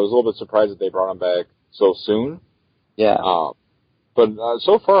say that I was a little bit surprised that they brought him back so soon. Yeah. But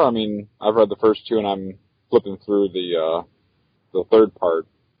so far, I've read the first two, and I'm flipping through the third part.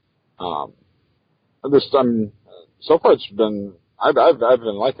 So far it's been I've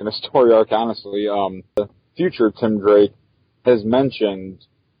been liking the story arc, honestly. The future Tim Drake has mentioned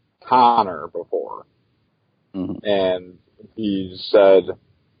Connor before, and he said,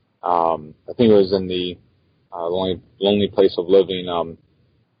 I think it was in the Lonely Place of Living.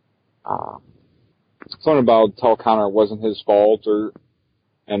 Something about tell Connor it wasn't his fault,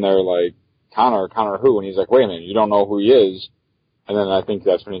 and they're like, Connor who? And he's like, wait a minute, you don't know who he is. And then I think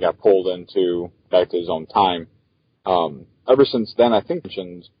that's when he got pulled back to his own time. Ever since then, I think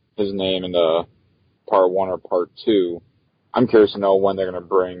mentioned his name in the part 1 or part 2. I'm curious to know when they're going to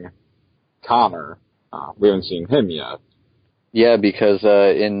bring Connor. We haven't seen him yet. Yeah, because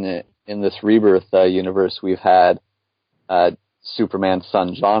in this Rebirth universe, we've had Superman's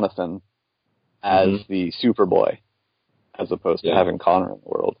son Jonathan as the Superboy, as opposed to having Connor in the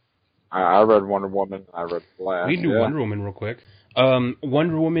world. I read Wonder Woman. I read Flash. We can do Wonder Woman real quick.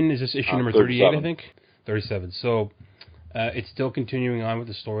 Wonder Woman is this issue number 38, I think? 37. So it's still continuing on with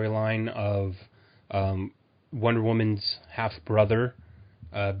the storyline of Wonder Woman's half-brother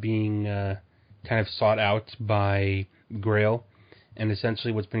being kind of sought out by Grail. And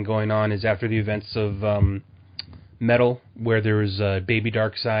essentially what's been going on is after the events of Metal, where there was Baby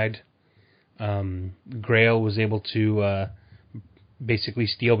Darkseid, Grail was able to basically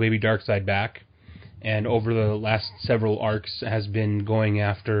steal Baby Darkseid back, and over the last several arcs has been going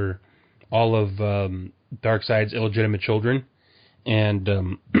after all of Darkseid's illegitimate children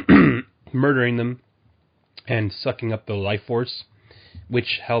and murdering them and sucking up the life force,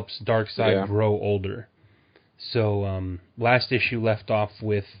 which helps Darkseid grow older. So last issue left off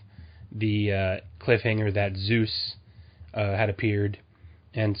with the cliffhanger that Zeus had appeared,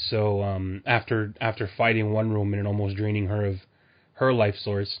 and so after fighting Wonder Woman and almost draining her of her life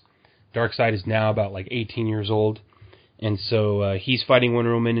source, Darkseid is now about 18 years old, and so he's fighting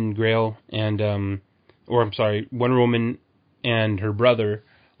Wonder Woman and Grail, and Wonder Woman and her brother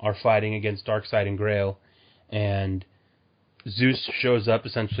are fighting against Darkseid and Grail, and Zeus shows up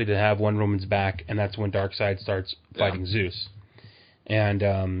essentially to have Wonder Woman's back, and that's when Darkseid starts fighting Zeus,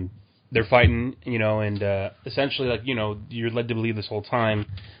 and they're fighting, and essentially, you're led to believe this whole time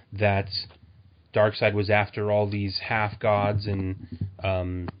that Darkseid was after all these half-gods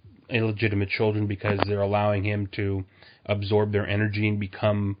and illegitimate children because they're allowing him to absorb their energy and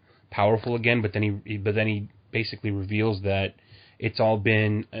become powerful again. But then he basically reveals that it's all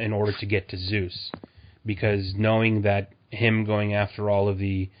been in order to get to Zeus, because knowing that him going after all of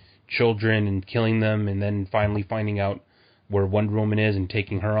the children and killing them, and then finally finding out where Wonder Woman is and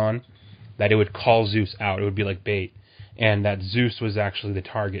taking her on, that it would call Zeus out. It would be like bait, and that Zeus was actually the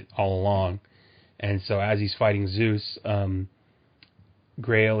target all along. And so as he's fighting Zeus,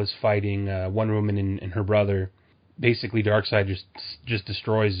 Grail is fighting Wonder Woman and her brother. Basically, Darkseid just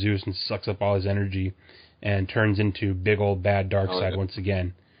destroys Zeus and sucks up all his energy and turns into big old bad Darkseid once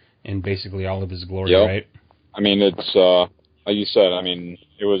again in basically all of his glory, right? It's, like you said,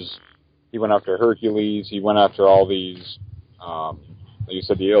 he went after Hercules, he went after all these like you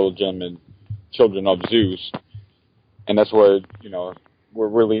said, the illegitimate children of Zeus, and that's what, we're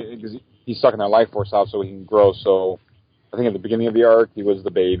really, because he's sucking that life force out so he can grow. So I think at the beginning of the arc, he was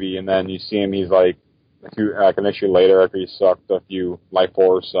the baby, and then you see him, he's like an issue later after he sucked a few life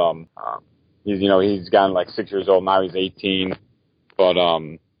force. He's gotten like 6 years old now. He's 18, but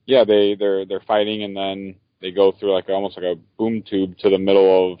they're fighting, and then they go through almost like a boom tube to the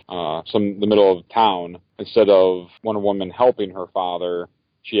middle of the middle of town. Instead of Wonder Woman helping her father,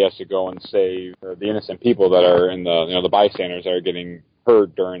 she has to go and save the innocent people that are in the bystanders that are getting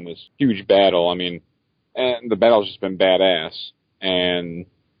hurt during this huge battle. I mean, and the battle's just been badass. And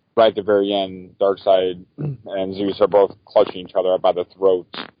right at the very end, Darkseid and Zeus are both clutching each other by the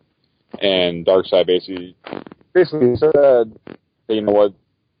throats. And Darkseid basically said that, you know what,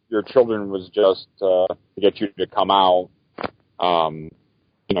 your children was just to get you to come out.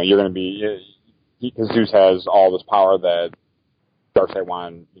 You're going to be, because Zeus has all this power that Darkseid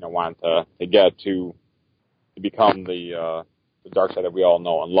wanted to get to become the Darkseid that we all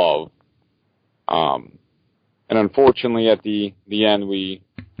know and love. And unfortunately, at the end, we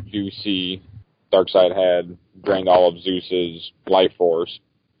do see Darkseid had drained all of Zeus's life force.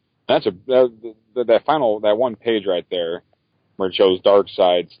 That's that one page right there, where it shows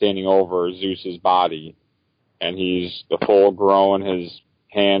Darkseid standing over Zeus's body, and he's the full grown. His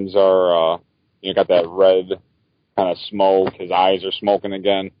hands are, got that red kind of smoke. His eyes are smoking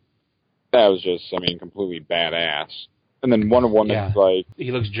again. That was just, completely badass. And then Wonder Woman's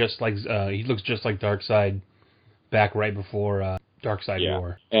he looks just like Darkseid back right before Darkseid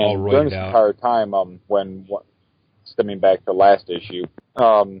War. And all during this out. entire time, when stemming back to last issue,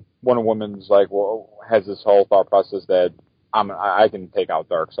 Wonder Woman's has this whole thought process that I can take out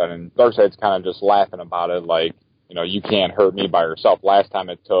Darkseid, and Darkseid's kind of just laughing about it, you can't hurt me by yourself. Last time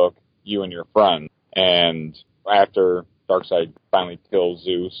it took you and your friend. And after Darkseid finally kills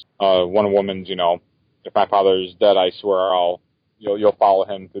Zeus, Wonder Woman's, if my father is dead, I swear you'll follow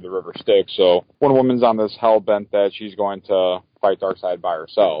him through the river Styx. So Wonder Woman's on this hell bent that she's going to fight Darkseid by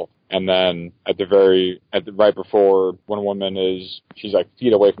herself. And then right before Wonder Woman she's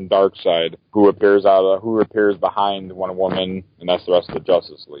feet away from Darkseid, who appears behind Wonder Woman, and that's the rest of the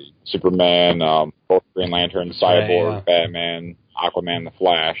Justice League. Superman, both Green Lantern, Cyborg, Batman, Aquaman, the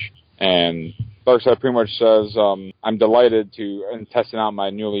Flash. And Darkseid pretty much says, I'm delighted in testing out my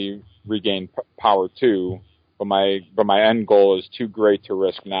newly regained power too, but my end goal is too great to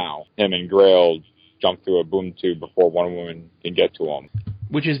risk now. Him and Grail jump through a boom tube before Wonder Woman can get to him.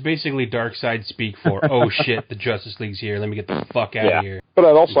 Which is basically Darkseid speak for, oh shit, the Justice League's here, let me get the fuck out of here. But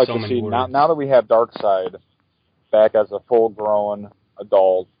I'd also like to see, now that we have Darkseid back as a full-grown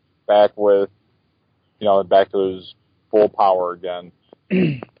adult, back to his full power again,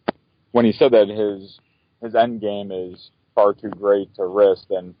 when he said that his end game is far too great to risk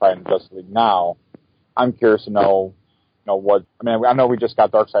than fighting Justice League now, I'm curious to know what, I know we just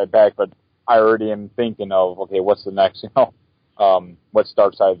got Darkseid back, but I already am thinking of, okay, what's the next, what's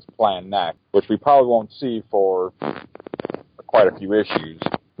Darkseid's plan next, which we probably won't see for quite a few issues.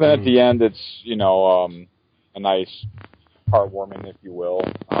 Then at the end, it's, a nice heartwarming, if you will.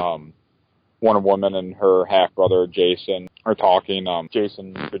 Wonder Woman and her half-brother, Jason, are talking.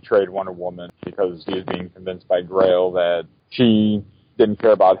 Jason betrayed Wonder Woman because he was being convinced by Grail that she didn't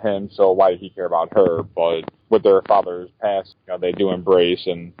care about him, so why did he care about her? But with their father's past, they do embrace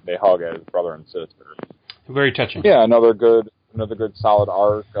and they hug as brother and sister. Very touching. Yeah, another good solid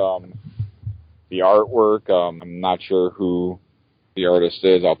arc. The artwork, I'm not sure who the artist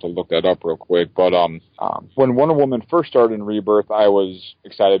is. I'll have to look that up real quick. But when Wonder Woman first started in Rebirth, I was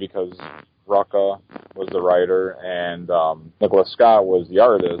excited because Rucka was the writer and Nicholas Scott was the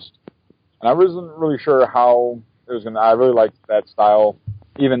artist. And I wasn't really sure how it was going to... I really liked that style,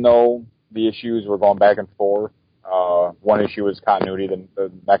 even though the issues were going back and forth. One issue was continuity,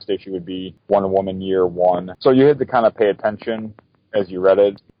 the next issue would be Wonder Woman Year 1. So you had to kind of pay attention as you read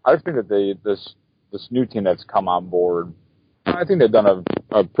it. I think that this new team that's come on board, I think they've done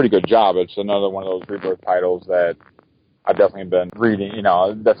a pretty good job. It's another one of those Rebirth titles that I've definitely been reading,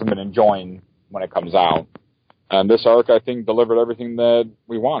 definitely been enjoying when it comes out. And this arc, I think, delivered everything that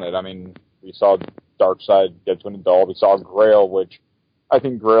we wanted. We saw Darkseid get to an adult. We saw Grail, which I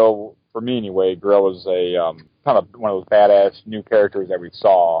think Grail, for me anyway, Grail was a kind of one of those badass new characters that we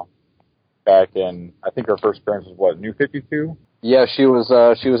saw back in, I think her first appearance was New 52? Yeah, she was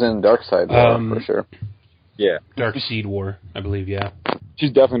in Darkseid War, for sure. Yeah. Darkseid War, I believe, yeah.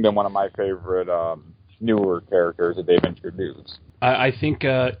 She's definitely been one of my favorite newer characters that they've introduced. I think,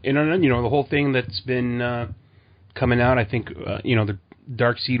 the whole thing that's been coming out, I think, the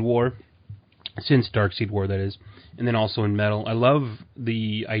Darkseid War, since Darkseid War, that is, and then also in Metal. I love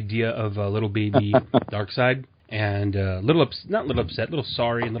the idea of a little baby Darkseid, and a little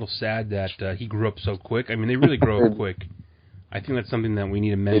sorry, and a little sad that he grew up so quick. I mean, they really grow up quick. I think that's something that we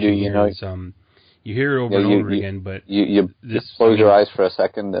need to mention here. You hear it over and over again, but you close your eyes for a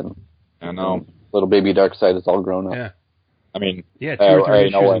second, and I know little baby Darkseid is all grown up. Yeah. I mean, 2 or 3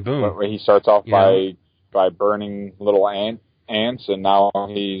 issues and boom. Where he starts off by burning little ants, and now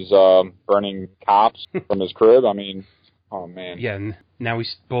he's burning cops from his crib. I mean, oh man. Yeah, and now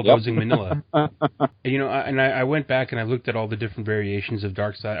he's bulldozing Manila. I went back and I looked at all the different variations of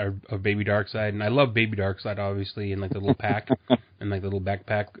Darkseid, or of Baby Darkseid, and I love Baby Darkseid, obviously, in like the little pack and like the little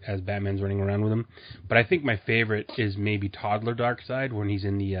backpack as Batman's running around with him. But I think my favorite is maybe Toddler Darkseid when he's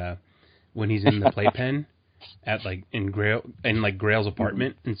in the playpen at like in Grail's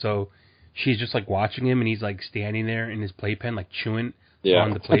apartment, and so she's just like watching him, and he's like standing there in his playpen, like chewing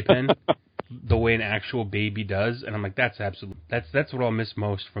on the playpen, the way an actual baby does. And I'm like, that's what I'll miss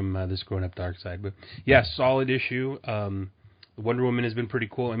most from this grown-up Darkseid. But yeah, solid issue. Wonder Woman has been pretty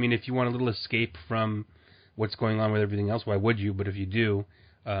cool. I mean, if you want a little escape from what's going on with everything else, why would you? But if you do,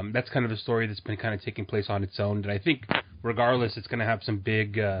 that's kind of a story that's been kind of taking place on its own. And I think, regardless, it's going to have some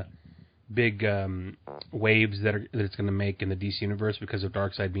big waves that it's going to make in the DC universe because of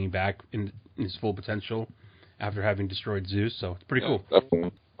Darkseid being back in his full potential after having destroyed Zeus. So it's pretty cool.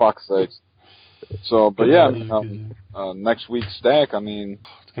 Definitely. Fox sakes. So, but yeah, next week's stack. I mean,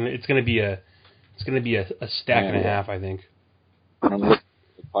 it's gonna be a stack and a half, I think. I'm looking at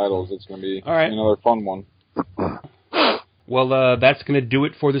the titles. It's gonna be another fun one. Well, that's gonna do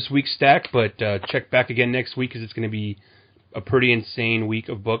it for this week's stack. But check back again next week because it's gonna be a pretty insane week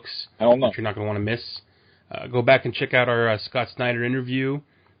of books that you're not gonna want to miss. Go back and check out our Scott Snyder interview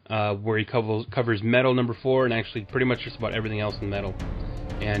where he covers Metal #4 and actually pretty much just about everything else in Metal.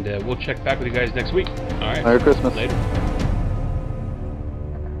 And we'll check back with you guys next week. All right. Merry Christmas. Later.